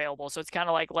Tyrese is available. So it's kind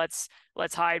of like, let's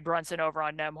hide Brunson over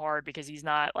on Nembhard, because he's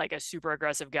not like a super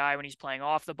aggressive guy when he's playing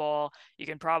off the ball. You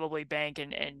can probably bank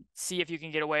and see if you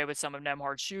can get away with some of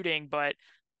Nembhard's shooting, but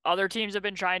other teams have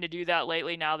been trying to do that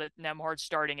lately now that Nembhard's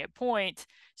starting at point.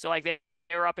 So like they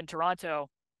were up in Toronto,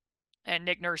 and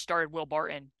Nick Nurse started Will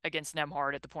Barton against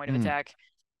Nembhard at the point of attack.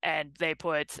 And they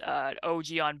put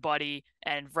OG on Buddy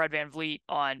and Fred VanVleet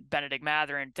on Benedict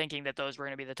Mathurin, thinking that those were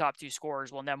going to be the top two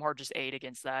scorers. Well, Nembhard just ate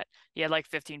against that. He had like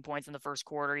 15 points in the first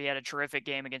quarter. He had a terrific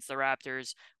game against the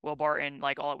Raptors. Will Barton,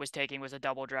 like, all it was taking was a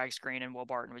double drag screen, and Will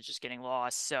Barton was just getting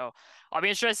lost. So I'll be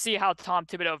interested to see how Tom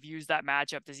Thibodeau views that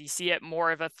matchup. Does he see it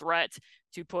more of a threat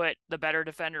to put the better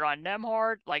defender on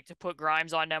Nembhard, like to put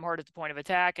Grimes on Nembhard at the point of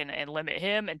attack and limit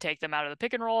him and take them out of the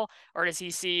pick and roll? Or does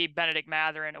he see Benedict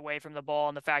Mathurin away from the ball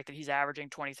and the fact that he's averaging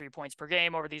 23 points per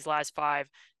game over these last 5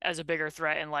 as a bigger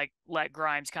threat, and like let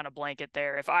Grimes kind of blanket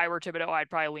there? If I were Thibodeau, I'd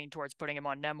probably lean towards putting him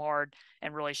on Nembhard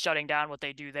and really shutting down what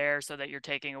they do there, so that you're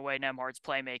taking away Nembhard's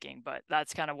playmaking. But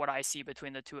that's kind of what I see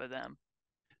between the two of them.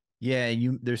 Yeah,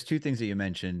 there's two things that you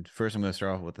mentioned. First, I'm going to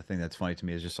start off with the thing that's funny to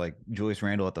me is just like Julius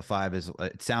Randle at the 5 is,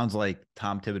 it sounds like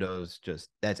Tom Thibodeau's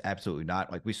that's absolutely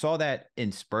not. Like, we saw that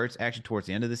in spurts actually towards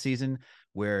the end of the season,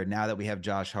 where now that we have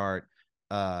Josh Hart,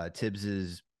 Tibbs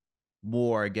is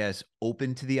more, I guess,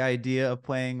 open to the idea of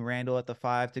playing Randle at the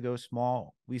 5 to go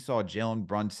small. We saw Jalen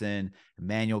Brunson,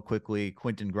 Emmanuel Quickly,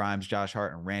 Quentin Grimes, Josh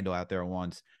Hart, and Randle out there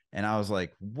once. And I was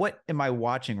like, what am I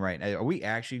watching right now? Are we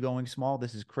actually going small?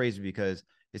 This is crazy, because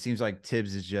it seems like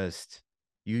Tibbs is just,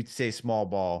 you say small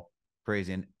ball,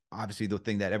 crazy. And obviously the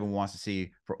thing that everyone wants to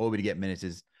see for Obi to get minutes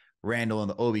is Randle and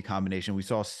the Obi combination. We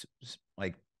saw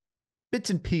like bits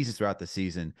and pieces throughout the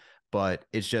season, but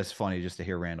it's just funny just to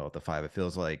hear Randle at the 5. It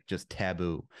feels like just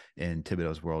taboo in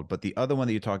Thibodeau's world. But the other one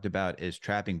that you talked about is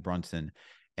trapping Brunson.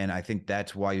 And I think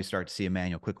that's why you start to see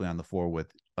Emmanuel quickly on the floor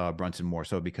with Brunson more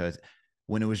so, because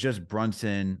when it was just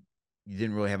Brunson, you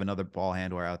didn't really have another ball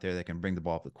handler out there that can bring the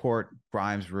ball up the court.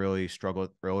 Grimes really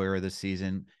struggled earlier this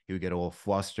season. He would get a little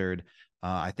flustered.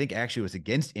 I think actually it was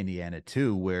against Indiana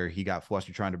too, where he got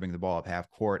flustered trying to bring the ball up half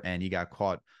court, and he got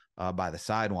caught by the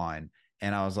sideline.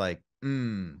 And I was like,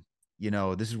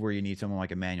 this is where you need someone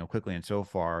like Emmanuel Quickly. And so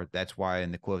far, that's why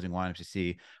in the closing lineups you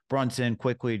see Brunson,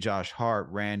 Quickly, Josh Hart,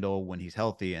 Randle when he's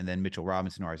healthy, and then Mitchell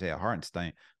Robinson or Isaiah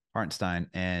Hartenstein.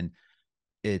 And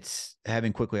it's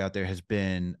having Quickly out there has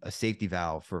been a safety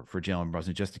valve for Jalen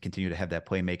Brunson, just to continue to have that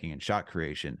playmaking and shot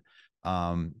creation.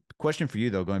 Question for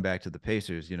you though, going back to the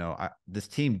Pacers, this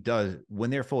team does, when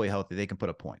they're fully healthy, they can put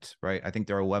up points, right? I think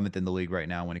they're 11th in the league right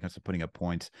now when it comes to putting up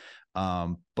points.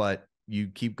 But you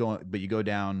keep going, but you go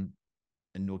down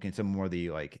and look at some more of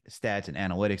the like stats and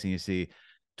analytics, and you see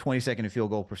 22nd in field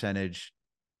goal percentage,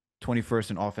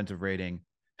 21st in offensive rating.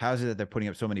 How is it that they're putting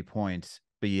up so many points,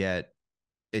 but yet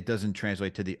it doesn't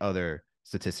translate to the other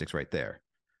statistics right there?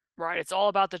 Right. It's all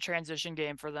about the transition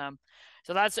game for them.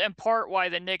 So that's in part why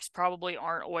the Knicks probably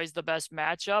aren't always the best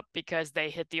matchup, because they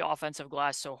hit the offensive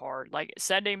glass so hard. Like,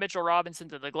 sending Mitchell Robinson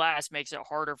to the glass makes it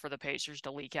harder for the Pacers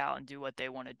to leak out and do what they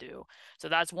want to do. So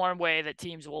that's one way that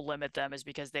teams will limit them, is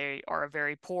because they are a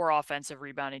very poor offensive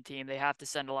rebounding team. They have to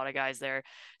send a lot of guys there.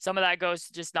 Some of that goes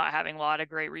to just not having a lot of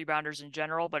great rebounders in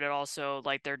general, but it also,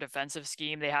 like, their defensive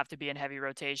scheme, they have to be in heavy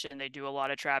rotation. They do a lot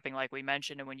of trapping, like we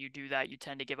mentioned, and when you do that, you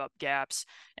tend to give up gaps,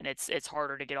 and it's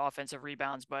harder to get offensive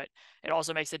rebounds. But it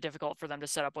also makes it difficult for them to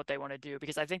set up what they want to do,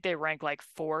 because I think they rank like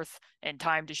 4th in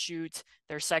time to shoot.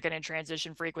 They're 2nd in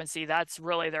transition frequency. That's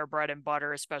really their bread and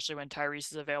butter, especially when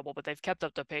Tyrese is available. But they've kept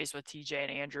up the pace with TJ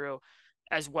and Andrew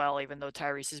as well, even though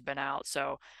Tyrese has been out.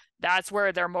 So that's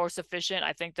where they're most efficient.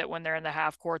 I think that when they're in the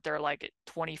half court, they're like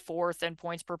 24th in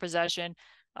points per possession.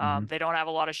 They don't have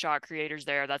a lot of shot creators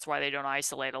there. That's why they don't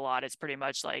isolate a lot. It's pretty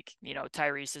much like,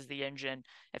 Tyrese is the engine.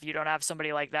 If you don't have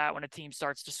somebody like that, when a team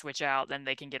starts to switch out, then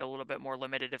they can get a little bit more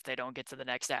limited if they don't get to the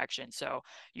next action. So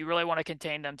you really want to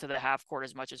contain them to the half court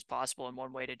as much as possible. And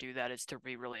one way to do that is to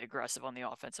be really aggressive on the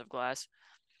offensive glass.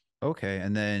 Okay.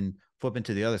 And then flipping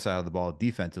to the other side of the ball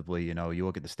defensively, you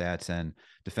look at the stats and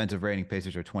defensive rating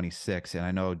Pacers are 26. And I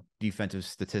know defensive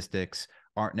statistics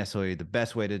aren't necessarily the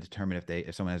best way to determine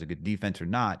if someone has a good defense or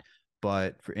not.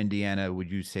 But for Indiana,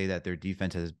 would you say that their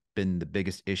defense has been the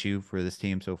biggest issue for this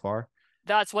team so far?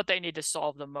 That's what they need to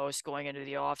solve the most going into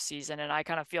the offseason. And I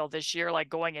kind of feel this year, like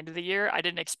going into the year, I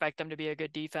didn't expect them to be a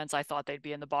good defense. I thought they'd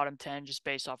be in the bottom 10 just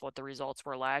based off what the results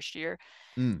were last year.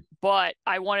 But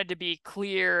I wanted to be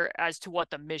clear as to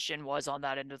what the mission was on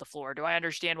that end of the floor. Do I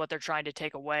understand what they're trying to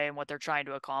take away and what they're trying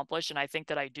to accomplish? And I think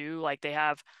that I do. Like, they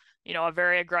have, a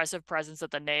very aggressive presence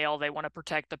at the nail. They want to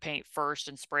protect the paint first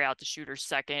and spray out the shooters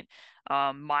second.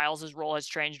 Miles's role has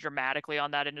changed dramatically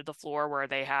on that end of the floor, where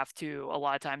they have to a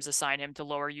lot of times assign him to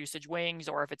lower usage wings,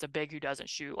 or if it's a big who doesn't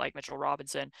shoot like Mitchell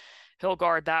Robinson, he'll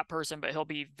guard that person, but he'll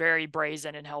be very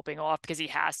brazen in helping off, because he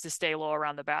has to stay low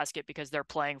around the basket because they're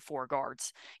playing 4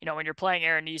 guards. When you're playing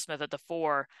Aaron Nesmith at the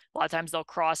 4, a lot of times they'll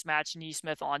cross match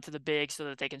Nesmith onto the big so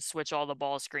that they can switch all the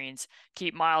ball screens,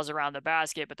 keep Miles around the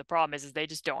basket. But the problem is they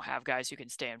just don't have guys who can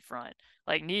stay in front.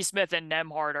 Like, Nesmith and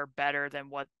Nembhard are better than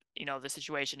what the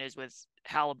situation is with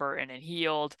Halliburton and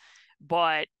Hield.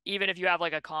 But even if you have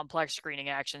like a complex screening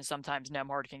action, sometimes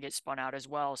Nembhard can get spun out as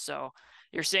well. So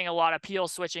you're seeing a lot of peel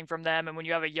switching from them. And when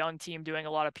you have a young team doing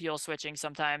a lot of peel switching,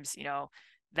 sometimes,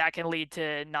 that can lead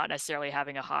to not necessarily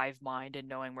having a hive mind and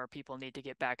knowing where people need to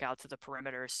get back out to the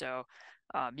perimeter. So,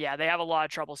 they have a lot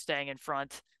of trouble staying in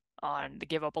front. They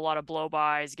give up a lot of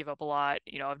blow-bys, give up a lot,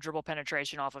 of dribble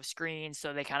penetration off of screens.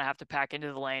 So they kind of have to pack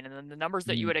into the lane. And then the numbers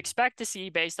that you would expect to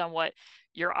see based on what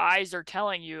your eyes are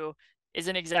telling you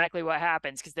isn't exactly what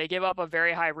happens, because they give up a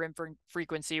very high rim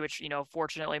frequency, which,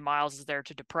 fortunately Miles is there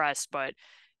to depress. But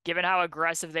given how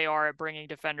aggressive they are at bringing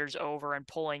defenders over and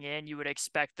pulling in, you would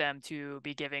expect them to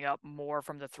be giving up more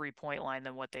from the 3-point line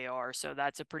than what they are. So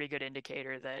that's a pretty good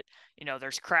indicator that,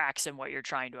 there's cracks in what you're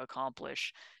trying to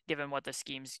accomplish, given what the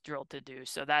scheme's drilled to do.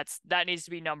 So that needs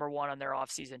to be number 1 on their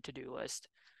offseason to-do list.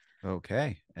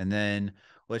 Okay. And then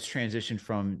let's transition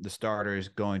from the starters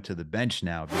going to the bench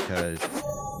now, because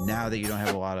now that you don't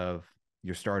have a lot of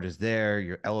your starters there,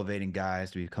 you're elevating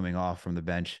guys to be coming off from the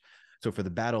bench. So for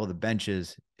the battle of the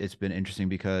benches, it's been interesting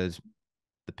because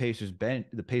the Pacers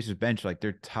bench, like,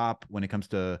 they're top when it comes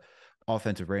to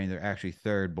offensive rating. They're actually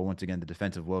 3rd, but once again, the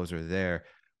defensive woes are there.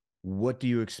 What do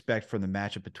you expect from the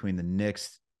matchup between the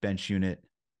Knicks bench unit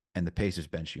and the Pacers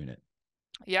bench unit?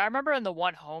 Yeah, I remember in the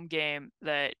one home game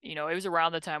that, it was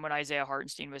around the time when Isaiah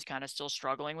Hartenstein was kind of still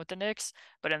struggling with the Knicks.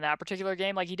 But in that particular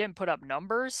game, like, he didn't put up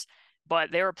numbers,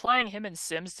 but they were playing him and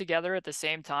Sims together at the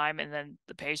same time. And then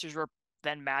the Pacers were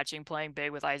then matching, playing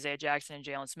big with Isaiah Jackson and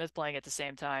Jalen Smith playing at the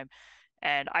same time.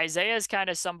 And Isaiah is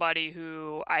kind of somebody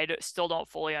who still don't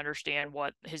fully understand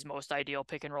what his most ideal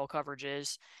pick and roll coverage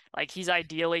is. Like, he's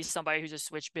ideally somebody who's a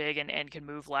switch big and can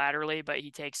move laterally, but he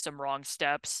takes some wrong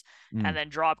steps. And then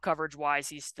drop coverage wise,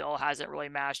 he still hasn't really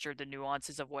mastered the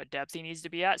nuances of what depth he needs to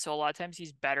be at. So a lot of times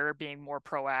he's better being more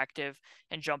proactive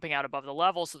and jumping out above the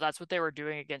level. So that's what they were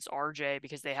doing against RJ,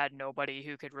 because they had nobody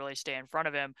who could really stay in front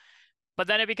of him. But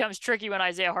then it becomes tricky when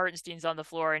Isaiah Hartenstein's on the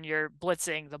floor and you're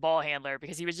blitzing the ball handler,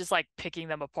 because he was just like picking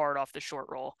them apart off the short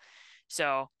roll.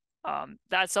 So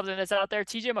that's something that's out there.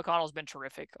 TJ McConnell's been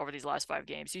terrific over these last 5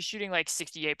 games. He's shooting like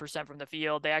 68% from the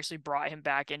field. They actually brought him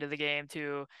back into the game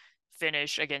to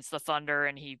finish against the Thunder,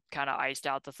 and he kind of iced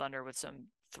out the Thunder with some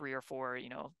 3 or 4,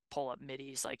 pull-up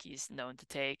middies like he's known to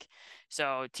take.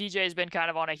 So TJ's been kind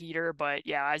of on a heater, but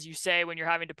yeah, as you say, when you're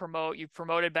having to promote, you've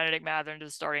promoted Benedict Mather into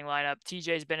the starting lineup.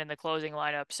 TJ's been in the closing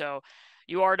lineup. So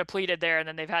you are depleted there. And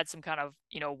then they've had some kind of,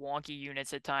 wonky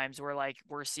units at times where like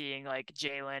we're seeing like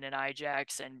Jalen and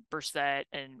Ijax and Brissett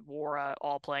and Wara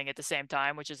all playing at the same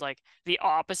time, which is like the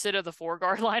opposite of the 4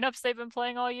 guard lineups they've been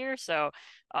playing all year. So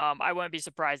I wouldn't be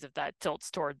surprised if that tilts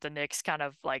toward the Knicks kind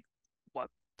of like what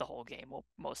the whole game will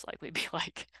most likely be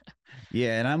like.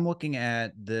 Yeah, and I'm looking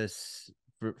at this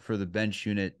for the bench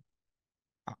unit.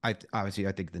 I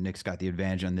think the Knicks got the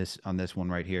advantage on this one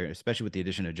right here, especially with the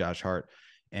addition of Josh Hart.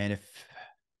 And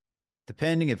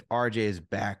depending if RJ is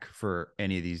back for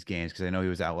any of these games, because I know he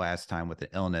was out last time with the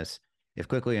illness. If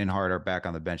Quickly and Hart are back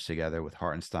on the bench together with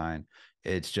Hartenstein,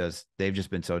 they've just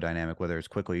been so dynamic. Whether it's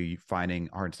Quickly finding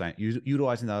Hartenstein,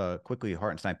 utilizing the Quickly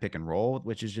Hartenstein pick and roll,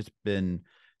 which has just been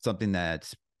something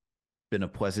that's been a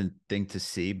pleasant thing to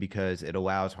see because it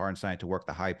allows Hartenstein to work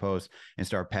the high post and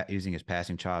start using his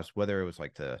passing chops, whether it was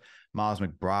like to Miles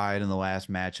McBride in the last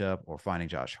matchup or finding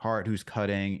Josh Hart who's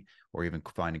cutting, or even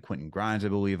finding Quentin Grimes, I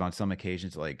believe, on some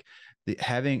occasions. Like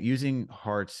using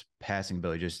Hart's passing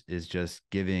ability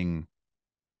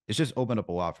it's just opened up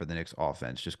a lot for the Knicks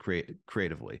offense, just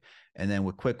creatively. And then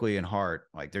with Quickly and Hart,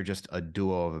 like they're just a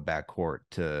duo of a backcourt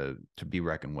to be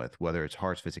reckoned with, whether it's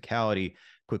Hart's physicality,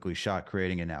 Quickly shot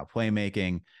creating, and now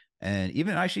playmaking. And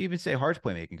even I should even say Hart's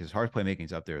playmaking, because Hart's playmaking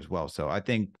is up there as well. So I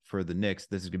think for the Knicks,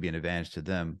 this is going to be an advantage to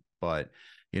them. But,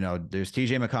 there's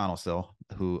TJ McConnell still,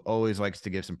 who always likes to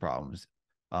give some problems.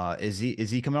 Is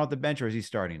he coming off the bench or is he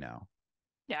starting now?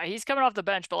 Yeah, he's coming off the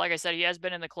bench, but like I said, he has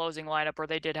been in the closing lineup where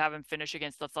they did have him finish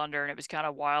against the Thunder, and it was kind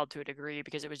of wild to a degree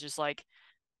because it was just like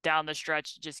down the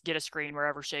stretch, just get a screen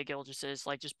wherever Shai Gilgeous is,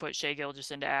 like just put Shai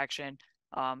Gilgeous into action,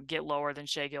 get lower than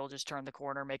Shai Gilgeous, turn the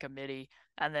corner, make a midi,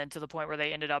 and then to the point where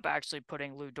they ended up actually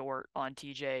putting Lou Dort on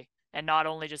TJ. And not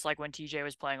only just like when TJ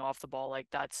was playing off the ball, like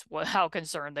that's how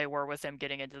concerned they were with him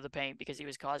getting into the paint because he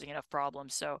was causing enough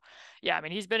problems. So, yeah, I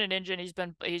mean, he's been an engine. He's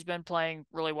been playing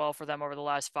really well for them over the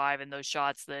last 5. And those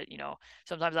shots that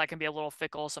sometimes that can be a little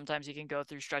fickle. Sometimes he can go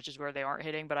through stretches where they aren't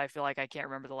hitting. But I feel like I can't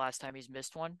remember the last time he's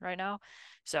missed one right now.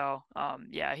 So,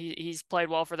 yeah, he's played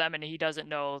well for them, and he doesn't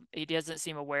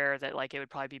seem aware that like it would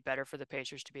probably be better for the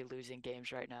Pacers to be losing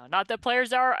games right now. Not that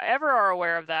players are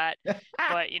aware of that.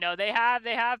 But they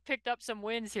have picked up some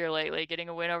wins here lately, getting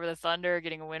a win over the Thunder,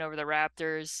 getting a win over the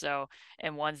Raptors, so,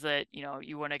 and ones that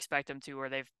you wouldn't expect them to, where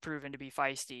they've proven to be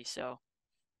feisty. So,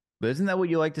 but isn't that what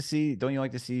you like to see? Don't you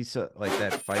like to see like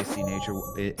that feisty nature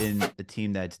in a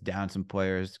team that's down some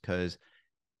players? Because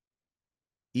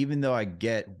even though I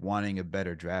get wanting a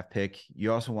better draft pick,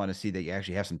 you also want to see that you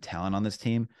actually have some talent on this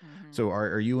team. mm-hmm. So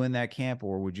are you in that camp,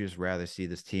 or would you just rather see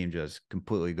this team just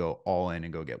completely go all in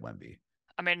and go get Wemby?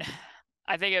 I mean,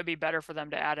 I think it would be better for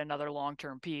them to add another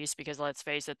long-term piece because let's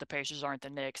face it, the Pacers aren't the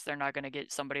Knicks. They're not going to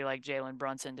get somebody like Jalen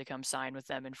Brunson to come sign with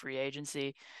them in free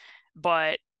agency.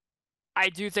 But I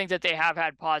do think that they have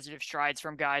had positive strides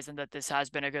from guys and that this has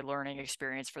been a good learning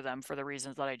experience for them for the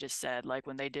reasons that I just said. Like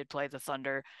when they did play the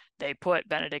Thunder, they put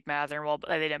Benedict Mathurin. Well,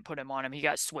 they didn't put him on him. He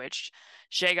got switched.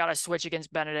 Shai got a switch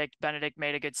against Benedict. Benedict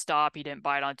made a good stop. He didn't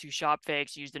bite on 2 shot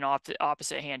fakes, used an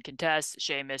opposite hand contest.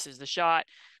 Shai misses the shot.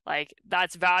 Like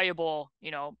that's valuable,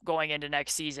 going into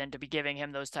next season to be giving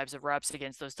him those types of reps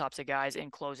against those types of guys in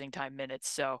closing time minutes.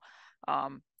 So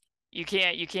you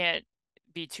can't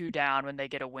be too down when they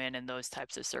get a win in those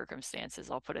types of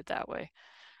circumstances. I'll put it that way.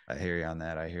 I hear you on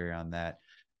that.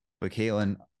 But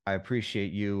Caitlin, I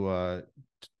appreciate you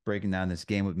breaking down this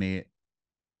game with me.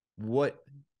 What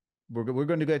we're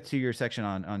going to get to your section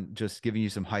on just giving you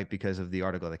some hype because of the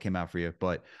article that came out for you.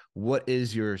 But what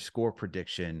is your score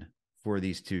prediction for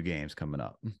these 2 games coming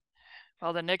up?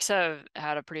 Well, the Knicks have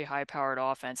had a pretty high-powered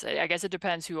offense. I guess it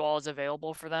depends who all is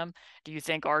available for them. Do you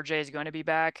think RJ is going to be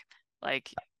back? Like,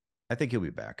 I think he'll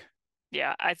be back.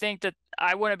 Yeah, I think that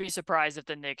I wouldn't be surprised if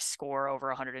the Knicks score over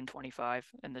 125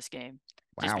 in this game,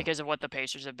 just because of what the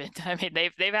Pacers have been. I mean,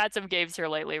 they've had some games here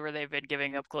lately where they've been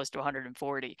giving up close to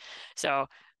 140. So,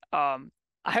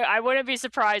 I wouldn't be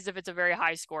surprised if it's a very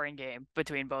high-scoring game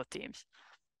between both teams.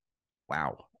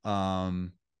 Wow.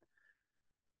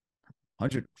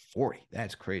 140.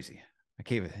 That's crazy. I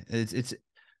can't. It's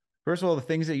first of all, the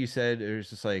things that you said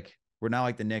is just like, we're not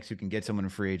like the Knicks who can get someone in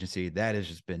free agency. That has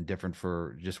just been different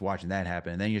for just watching that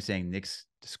happen. And then you're saying Knicks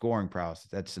scoring prowess.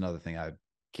 That's another thing I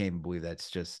can't even believe. That's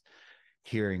just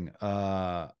hearing.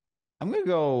 I'm gonna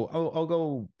go. I'll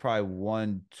go probably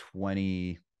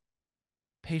 120.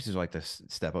 Pacers like to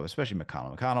step up, especially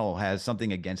McConnell. McConnell has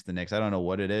something against the Knicks. I don't know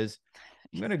what it is.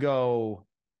 I'm gonna go.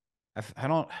 I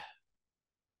feel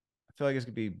like it's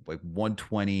gonna be like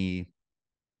 120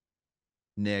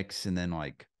 Knicks and then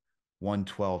like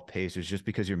 112 Pacers, just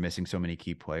because you're missing so many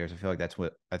key players. I feel like that's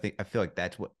what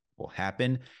will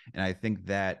happen. And I think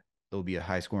that it'll be a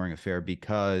high scoring affair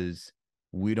because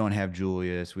we don't have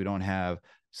Julius. We don't have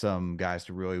some guys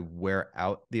to really wear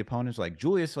out the opponents. Like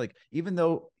Julius, like even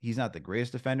though he's not the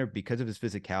greatest defender, because of his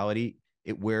physicality,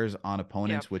 it wears on Yep.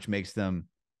 opponents, which makes them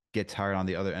get tired on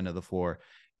the other end of the floor.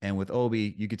 And with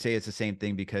Obi, you could say it's the same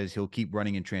thing because he'll keep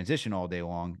running in transition all day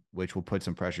long, which will put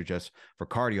some pressure just for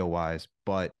cardio wise.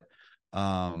 But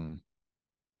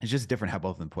it's just different how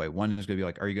both of them play. One is going to be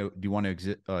like, do you want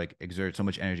to exert so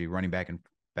much energy running back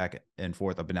and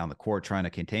forth up and down the court trying to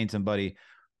contain somebody?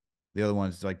 The other one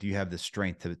is like, do you have the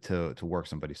strength to work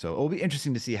somebody? So it'll be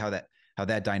interesting to see how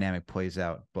that dynamic plays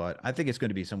out. But I think it's going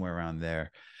to be somewhere around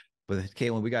there. But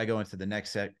Caitlin, we got to go into the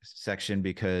next section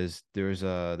because there was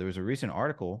a recent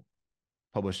article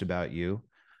published about you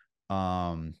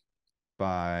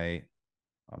by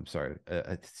I'm sorry,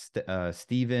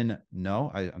 Stephen.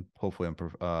 No, I'm hopefully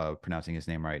I'm pronouncing his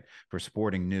name right, for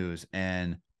Sporting News,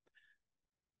 and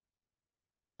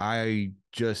I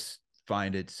just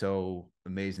find it so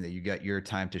amazing that you got your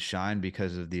time to shine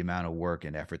because of the amount of work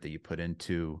and effort that you put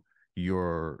into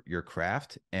your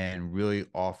craft and really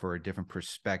offer a different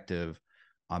perspective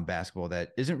on basketball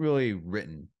that isn't really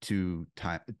written to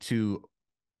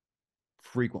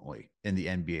frequently in the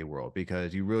NBA world,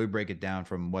 because you really break it down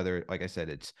from whether, like I said,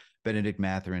 it's Benedict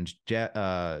Matherin's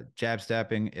jab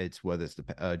stepping, it's whether it's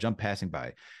the jump passing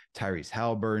by Tyrese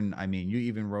Halliburton. I mean, you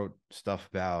even wrote stuff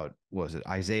about, was it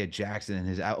Isaiah Jackson and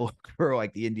his outlook for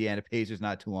like the Indiana Pacers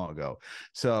not too long ago.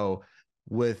 So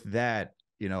with that,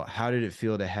 how did it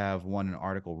feel to have an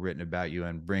article written about you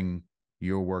and bring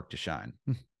your work to shine?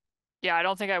 Yeah, I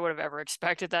don't think I would have ever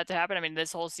expected that to happen. I mean,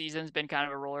 this whole season's been kind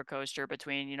of a roller coaster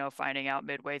between, finding out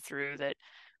midway through that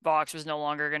Vox was no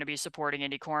longer going to be supporting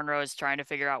Indie Cornrows, trying to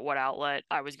figure out what outlet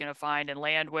I was going to find and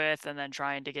land with, and then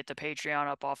trying to get the Patreon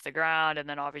up off the ground. And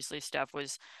then obviously Steph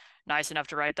was nice enough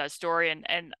to write that story.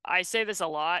 And I say this a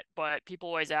lot, but people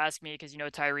always ask me because,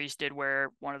 Tyrese did wear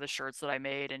one of the shirts that I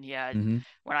made, and he had, Mm-hmm.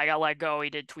 when I got let go,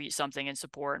 he did tweet something in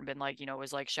support and been like,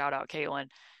 was like, shout out Caitlin.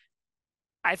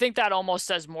 I think that almost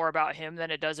says more about him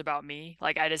than it does about me.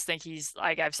 Like, I just think he's,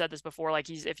 like I've said this before, like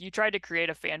if you tried to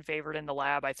create a fan favorite in the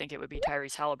lab, I think it would be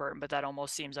Tyrese Halliburton, but that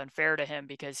almost seems unfair to him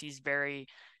because he's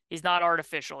not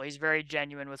artificial. He's very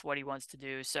genuine with what he wants to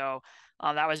do. So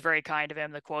that was very kind of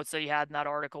him. The quotes that he had in that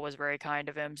article was very kind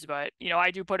of him. But, I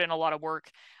do put in a lot of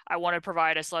work. I want to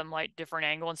provide a slightly different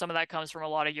angle. And some of that comes from a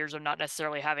lot of years of not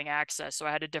necessarily having access. So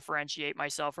I had to differentiate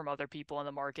myself from other people in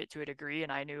the market to a degree.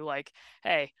 And I knew, like,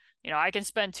 hey, I can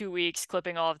spend 2 weeks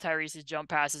clipping all of Tyrese's jump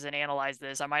passes and analyze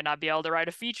this. I might not be able to write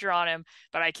a feature on him,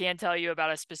 but I can tell you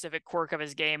about a specific quirk of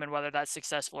his game and whether that's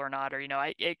successful or not. Or,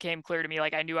 it came clear to me,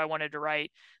 like I knew I wanted to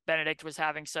write. Benedict was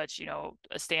having such, a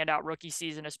standout rookie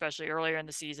season, especially earlier in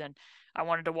the season. I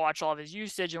wanted to watch all of his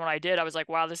usage. And when I did, I was like,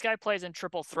 wow, this guy plays in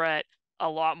triple threat a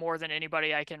lot more than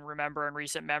anybody I can remember in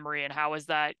recent memory. And how is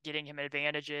that getting him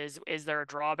advantages? Is there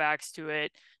drawbacks to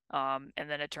it? And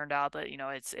then it turned out that,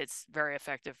 it's very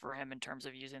effective for him in terms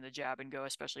of using the jab and go,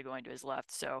 especially going to his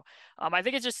left. So I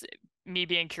think it's just me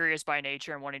being curious by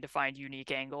nature and wanting to find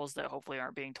unique angles that hopefully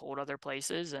aren't being told other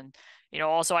places. And,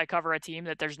 also I cover a team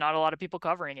that there's not a lot of people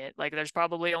covering it. Like there's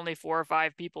probably only 4 or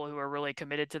 5 people who are really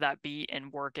committed to that beat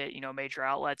and work at, major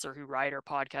outlets or who write or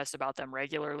podcast about them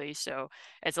regularly. So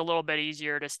it's a little bit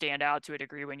easier to stand out to a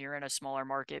degree when you're in a smaller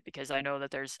market, because I know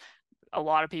that there's a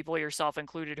lot of people, yourself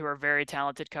included, who are very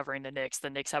talented covering the Knicks. The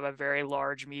Knicks have a very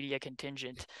large media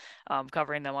contingent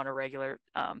covering them on a regular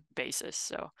basis.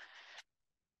 So,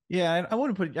 Yeah, I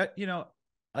want to put it,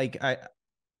 like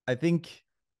I think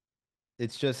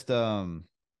it's just what am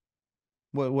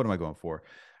I going for?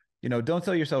 Don't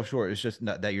sell yourself short. It's just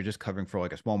not that you're just covering for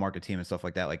like a small market team and stuff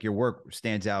like that. Like your work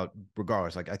stands out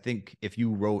regardless. Like I think if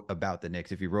you wrote about the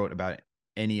Knicks, if you wrote about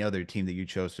any other team that you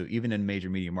chose to, even in major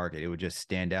media market, it would just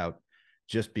stand out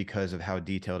just because of how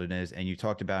detailed it is. And you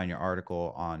talked about in your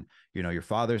article on, your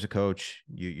father's a coach.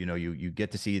 You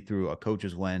get to see it through a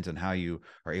coach's lens and how you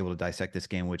are able to dissect this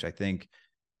game, which I think,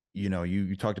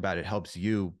 you talked about. It helps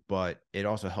you, but it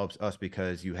also helps us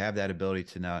because you have that ability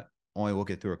to not only look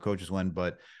at it through a coach's lens,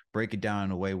 but break it down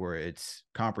in a way where it's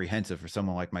comprehensive for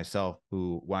someone like myself,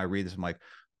 who, when I read this, I'm like,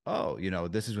 oh,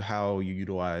 this is how you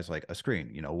utilize like a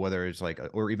screen, whether it's like,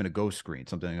 or even a ghost screen,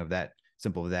 something of that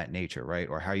simple of that nature, right?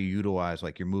 Or how you utilize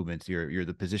like your movements, your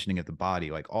the positioning of the body,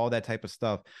 like all that type of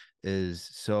stuff is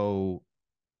so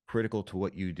critical to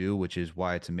what you do, which is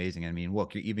why it's amazing. I mean,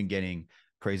 look, you're even getting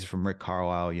praises from Rick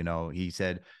Carlisle. He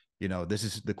said, this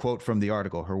is the quote from the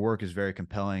article: her work is very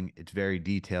compelling, it's very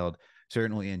detailed,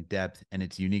 certainly in depth, and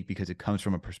it's unique because it comes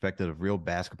from a perspective of real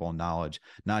basketball knowledge,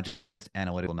 not just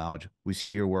analytical knowledge. We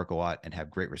see your work a lot and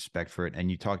have great respect for it. And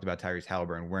you talked about Tyrese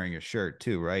Halliburton wearing your shirt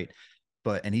too, right?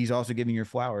 And he's also giving your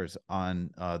flowers on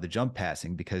the jump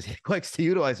passing because he likes to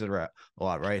utilize it a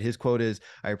lot, right? His quote is,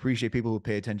 "I appreciate people who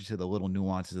pay attention to the little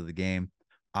nuances of the game.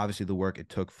 Obviously, the work it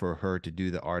took for her to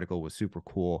do the article was super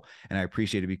cool, and I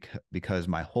appreciate it because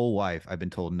my whole life I've been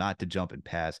told not to jump and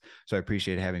pass. So I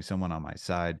appreciate having someone on my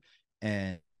side."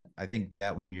 And I think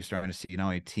that when you're starting to see not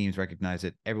only teams recognize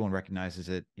it, everyone recognizes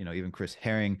it. Even Chris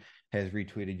Herring has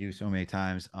retweeted you so many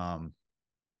times.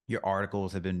 Your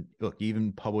articles have been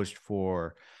even published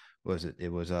for,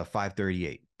 it was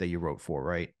 538 that you wrote for,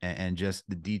 right? And just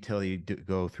the detail you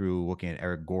go through looking at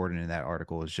Eric Gordon in that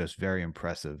article is just very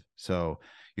impressive. So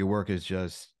your work is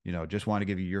just want to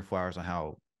give you your flowers on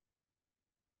how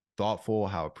thoughtful,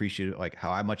 how appreciative, like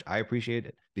how much I appreciate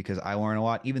it, because I learn a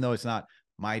lot. Even though it's not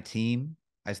my team,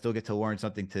 I still get to learn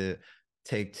something to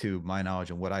take to my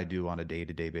knowledge and what I do on a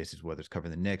day-to-day basis, whether it's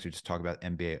covering the Knicks or just talk about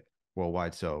NBA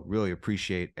worldwide. So really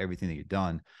appreciate everything that you've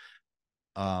done.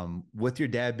 With your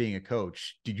dad being a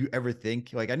coach, did you ever think,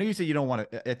 like, I know you said you don't want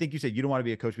to, I think you said you don't want to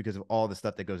be a coach because of all the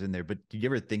stuff that goes in there, but did you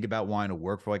ever think about wanting to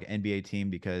work for like an NBA team?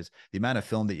 Because the amount of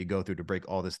film that you go through to break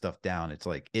all this stuff down, it's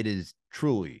like, it is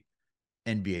truly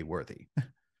NBA worthy.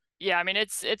 Yeah, I mean,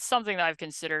 it's something that I've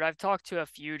considered. I've talked to a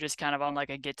few just kind of on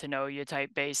like a get to know you type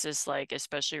basis, like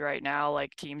especially right now,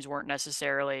 like teams weren't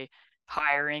necessarily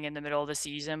hiring in the middle of the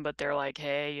season, but they're like,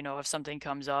 hey, if something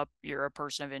comes up, you're a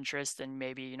person of interest, and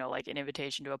maybe, like an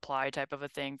invitation to apply type of a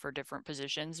thing for different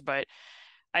positions. But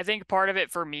I think part of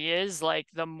it for me is like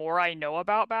the more I know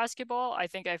about basketball, I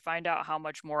think I find out how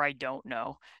much more I don't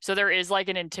know. So there is like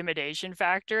an intimidation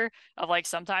factor of like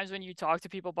sometimes when you talk to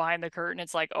people behind the curtain,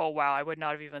 it's like, oh wow, I would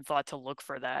not have even thought to look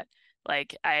for that.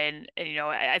 Like and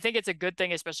I think it's a good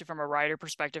thing, especially from a writer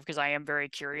perspective, because I am very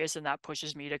curious and that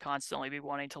pushes me to constantly be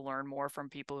wanting to learn more from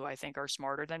people who I think are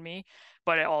smarter than me.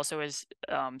 But it also is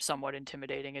somewhat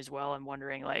intimidating as well, and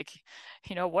wondering like,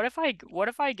 what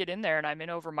if I get in there and I'm in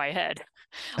over my head?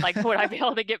 Like, would I be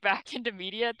able to get back into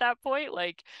media at that point?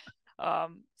 Like,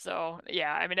 so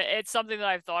yeah, I mean, it's something that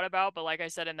I've thought about, but like I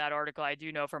said in that article, I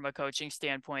do know from a coaching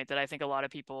standpoint that I think a lot of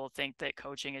people think that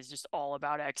coaching is just all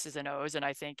about X's and O's. And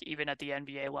I think even at the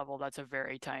NBA level, that's a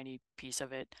very tiny piece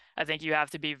of it. I think you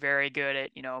have to be very good at,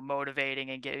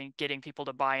 motivating and getting people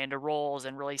to buy into roles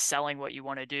and really selling what you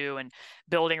want to do and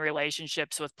building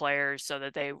relationships with players so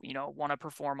that they, want to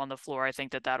perform on the floor. I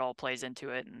think that all plays into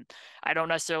it. And I don't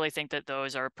necessarily think that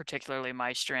those are particularly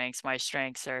my strengths. My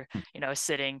strengths are,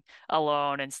 sitting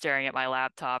alone and staring at my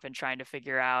laptop and trying to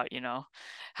figure out,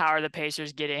 how are the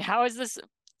Pacers how is this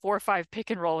 4-5 pick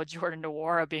and roll with Jordan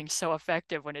Nwora being so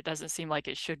effective when it doesn't seem like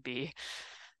it should be?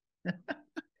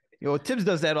 Tibbs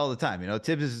does that all the time.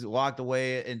 Tibbs is locked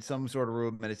away in some sort of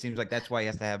room, and it seems like that's why he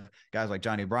has to have guys like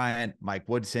Johnny Bryant, Mike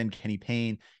Woodson, Kenny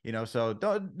Payne. So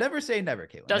don't never say never,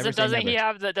 Caitlin. Never Doesn't say doesn't he never.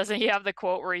 have the doesn't he have the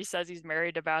quote where he says he's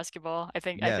married to basketball? I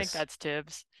think Yes, that's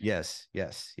Tibbs. yes,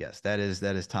 yes, yes. That is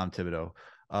Tom Thibodeau.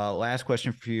 Last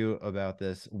question for you about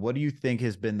this: what do you think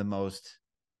has been the most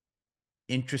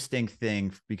interesting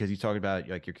thing, because you talked about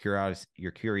like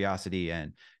your curiosity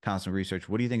and constant research?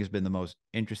 What do you think has been the most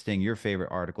interesting, your favorite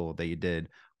article that you did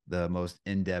the most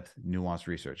in-depth nuanced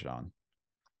research on?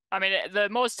 I mean, the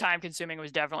most time consuming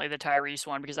was definitely the Tyrese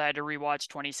one, because I had to rewatch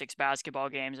 26 basketball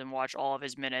games and watch all of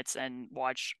his minutes and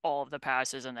watch all of the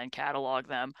passes and then catalog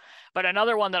them. But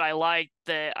another one that I liked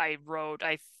that I wrote,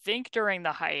 I think during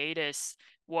the hiatus,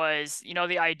 was,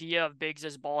 the idea of bigs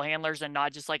as ball handlers and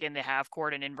not just like in the half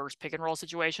court and inverse pick and roll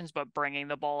situations, but bringing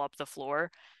the ball up the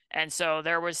floor. And so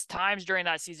there was times during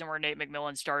that season where Nate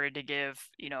McMillan started to give,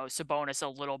 Sabonis a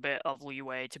little bit of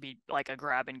leeway to be like a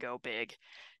grab and go big.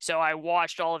 So I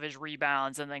watched all of his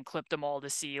rebounds and then clipped them all to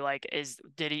see like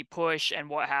did he push and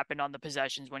what happened on the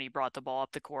possessions when he brought the ball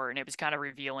up the court. And it was kind of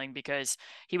revealing because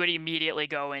he would immediately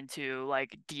go into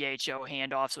like DHO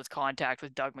handoffs with contact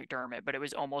with Doug McDermott, but it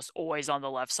was almost always on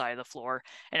the left side of the floor.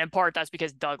 And in part that's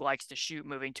because Doug likes to shoot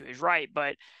moving to his right,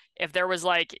 but if there was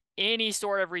like any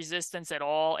sort of resistance at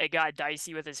all, it got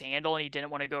dicey with his handle and he didn't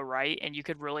want to go right. And you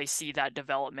could really see that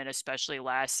development, especially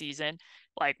last season,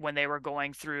 like when they were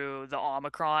going through the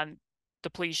Omicron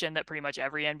depletion that pretty much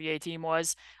every NBA team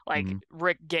was. Like Mm-hmm.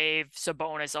 Rick gave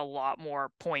Sabonis a lot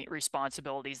more point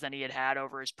responsibilities than he had had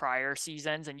over his prior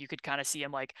seasons. And you could kind of see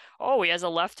him like, oh, he has a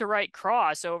left to right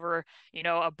cross over,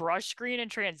 a brush screen in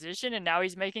transition. And now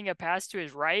he's making a pass to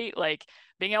his right. Like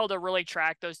being able to really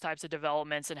track those types of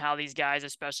developments and how these guys,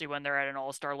 especially when they're at an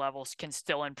all-star level, can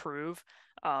still improve.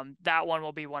 That one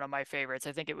will be one of my favorites.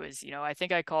 I think it was, I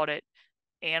think I called it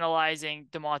analyzing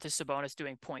Domantas Sabonis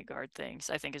doing point guard things,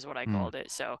 I think is what I Hmm. called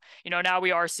it. So, now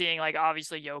we are seeing, like,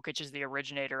 obviously Jokic is the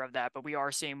originator of that, but we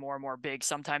are seeing more and more big,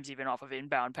 sometimes even off of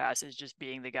inbound passes, just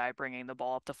being the guy bringing the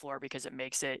ball up the floor because it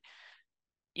makes it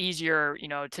easier,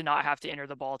 to not have to enter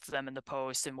the ball to them in the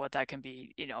post, and what that can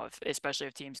be, especially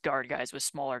if teams guard guys with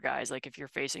smaller guys. Like if you're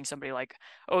facing somebody like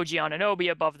OG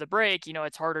Anunoby above the break,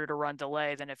 it's harder to run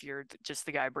delay than if you're just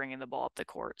the guy bringing the ball up the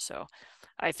court. So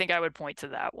I think I would point to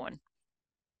that one.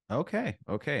 Okay.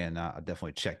 And I'll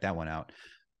definitely check that one out.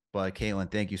 But Caitlin,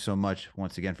 thank you so much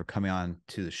once again for coming on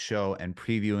to the show and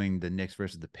previewing the Knicks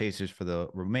versus the Pacers for the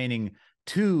remaining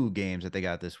 2 games that they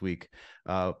got this week.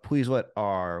 Please let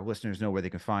our listeners know where they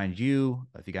can find you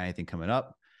if you got anything coming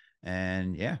up.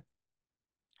 And yeah.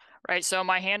 Right. So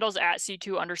my handle's at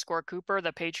C2_Cooper.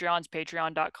 The Patreon's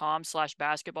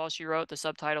patreon.com/basketball. She wrote the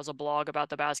subtitle's a blog about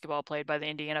the basketball played by the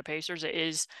Indiana Pacers. It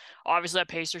is obviously a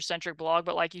Pacers centric blog,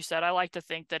 but like you said, I like to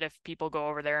think that if people go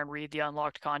over there and read the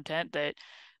unlocked content, that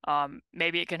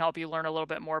maybe it can help you learn a little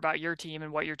bit more about your team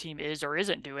and what your team is or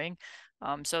isn't doing.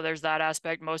 So there's that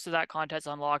aspect. Most of that content's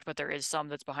unlocked, but there is some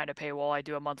that's behind a paywall. I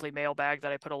do a monthly mailbag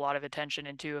that I put a lot of attention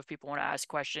into. If people want to ask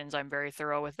questions, I'm very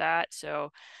thorough with that.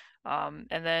 So and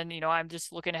then, I'm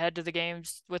just looking ahead to the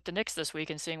games with the Knicks this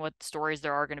week and seeing what stories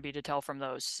there are going to be to tell from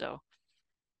those. So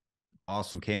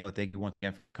awesome, Caitlin. Thank you once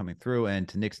again for coming through. And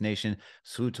to Knicks Nation,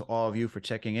 salute to all of you for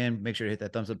checking in. Make sure to hit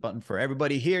that thumbs up button for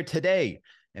everybody here today.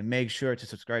 And make sure to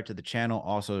subscribe to the channel.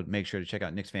 Also, make sure to check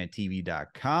out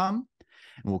KnicksFanTV.com.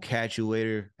 And we'll catch you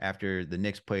later after the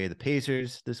Knicks play the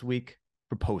Pacers this week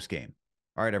for post game.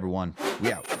 All right, everyone.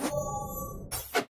 We out.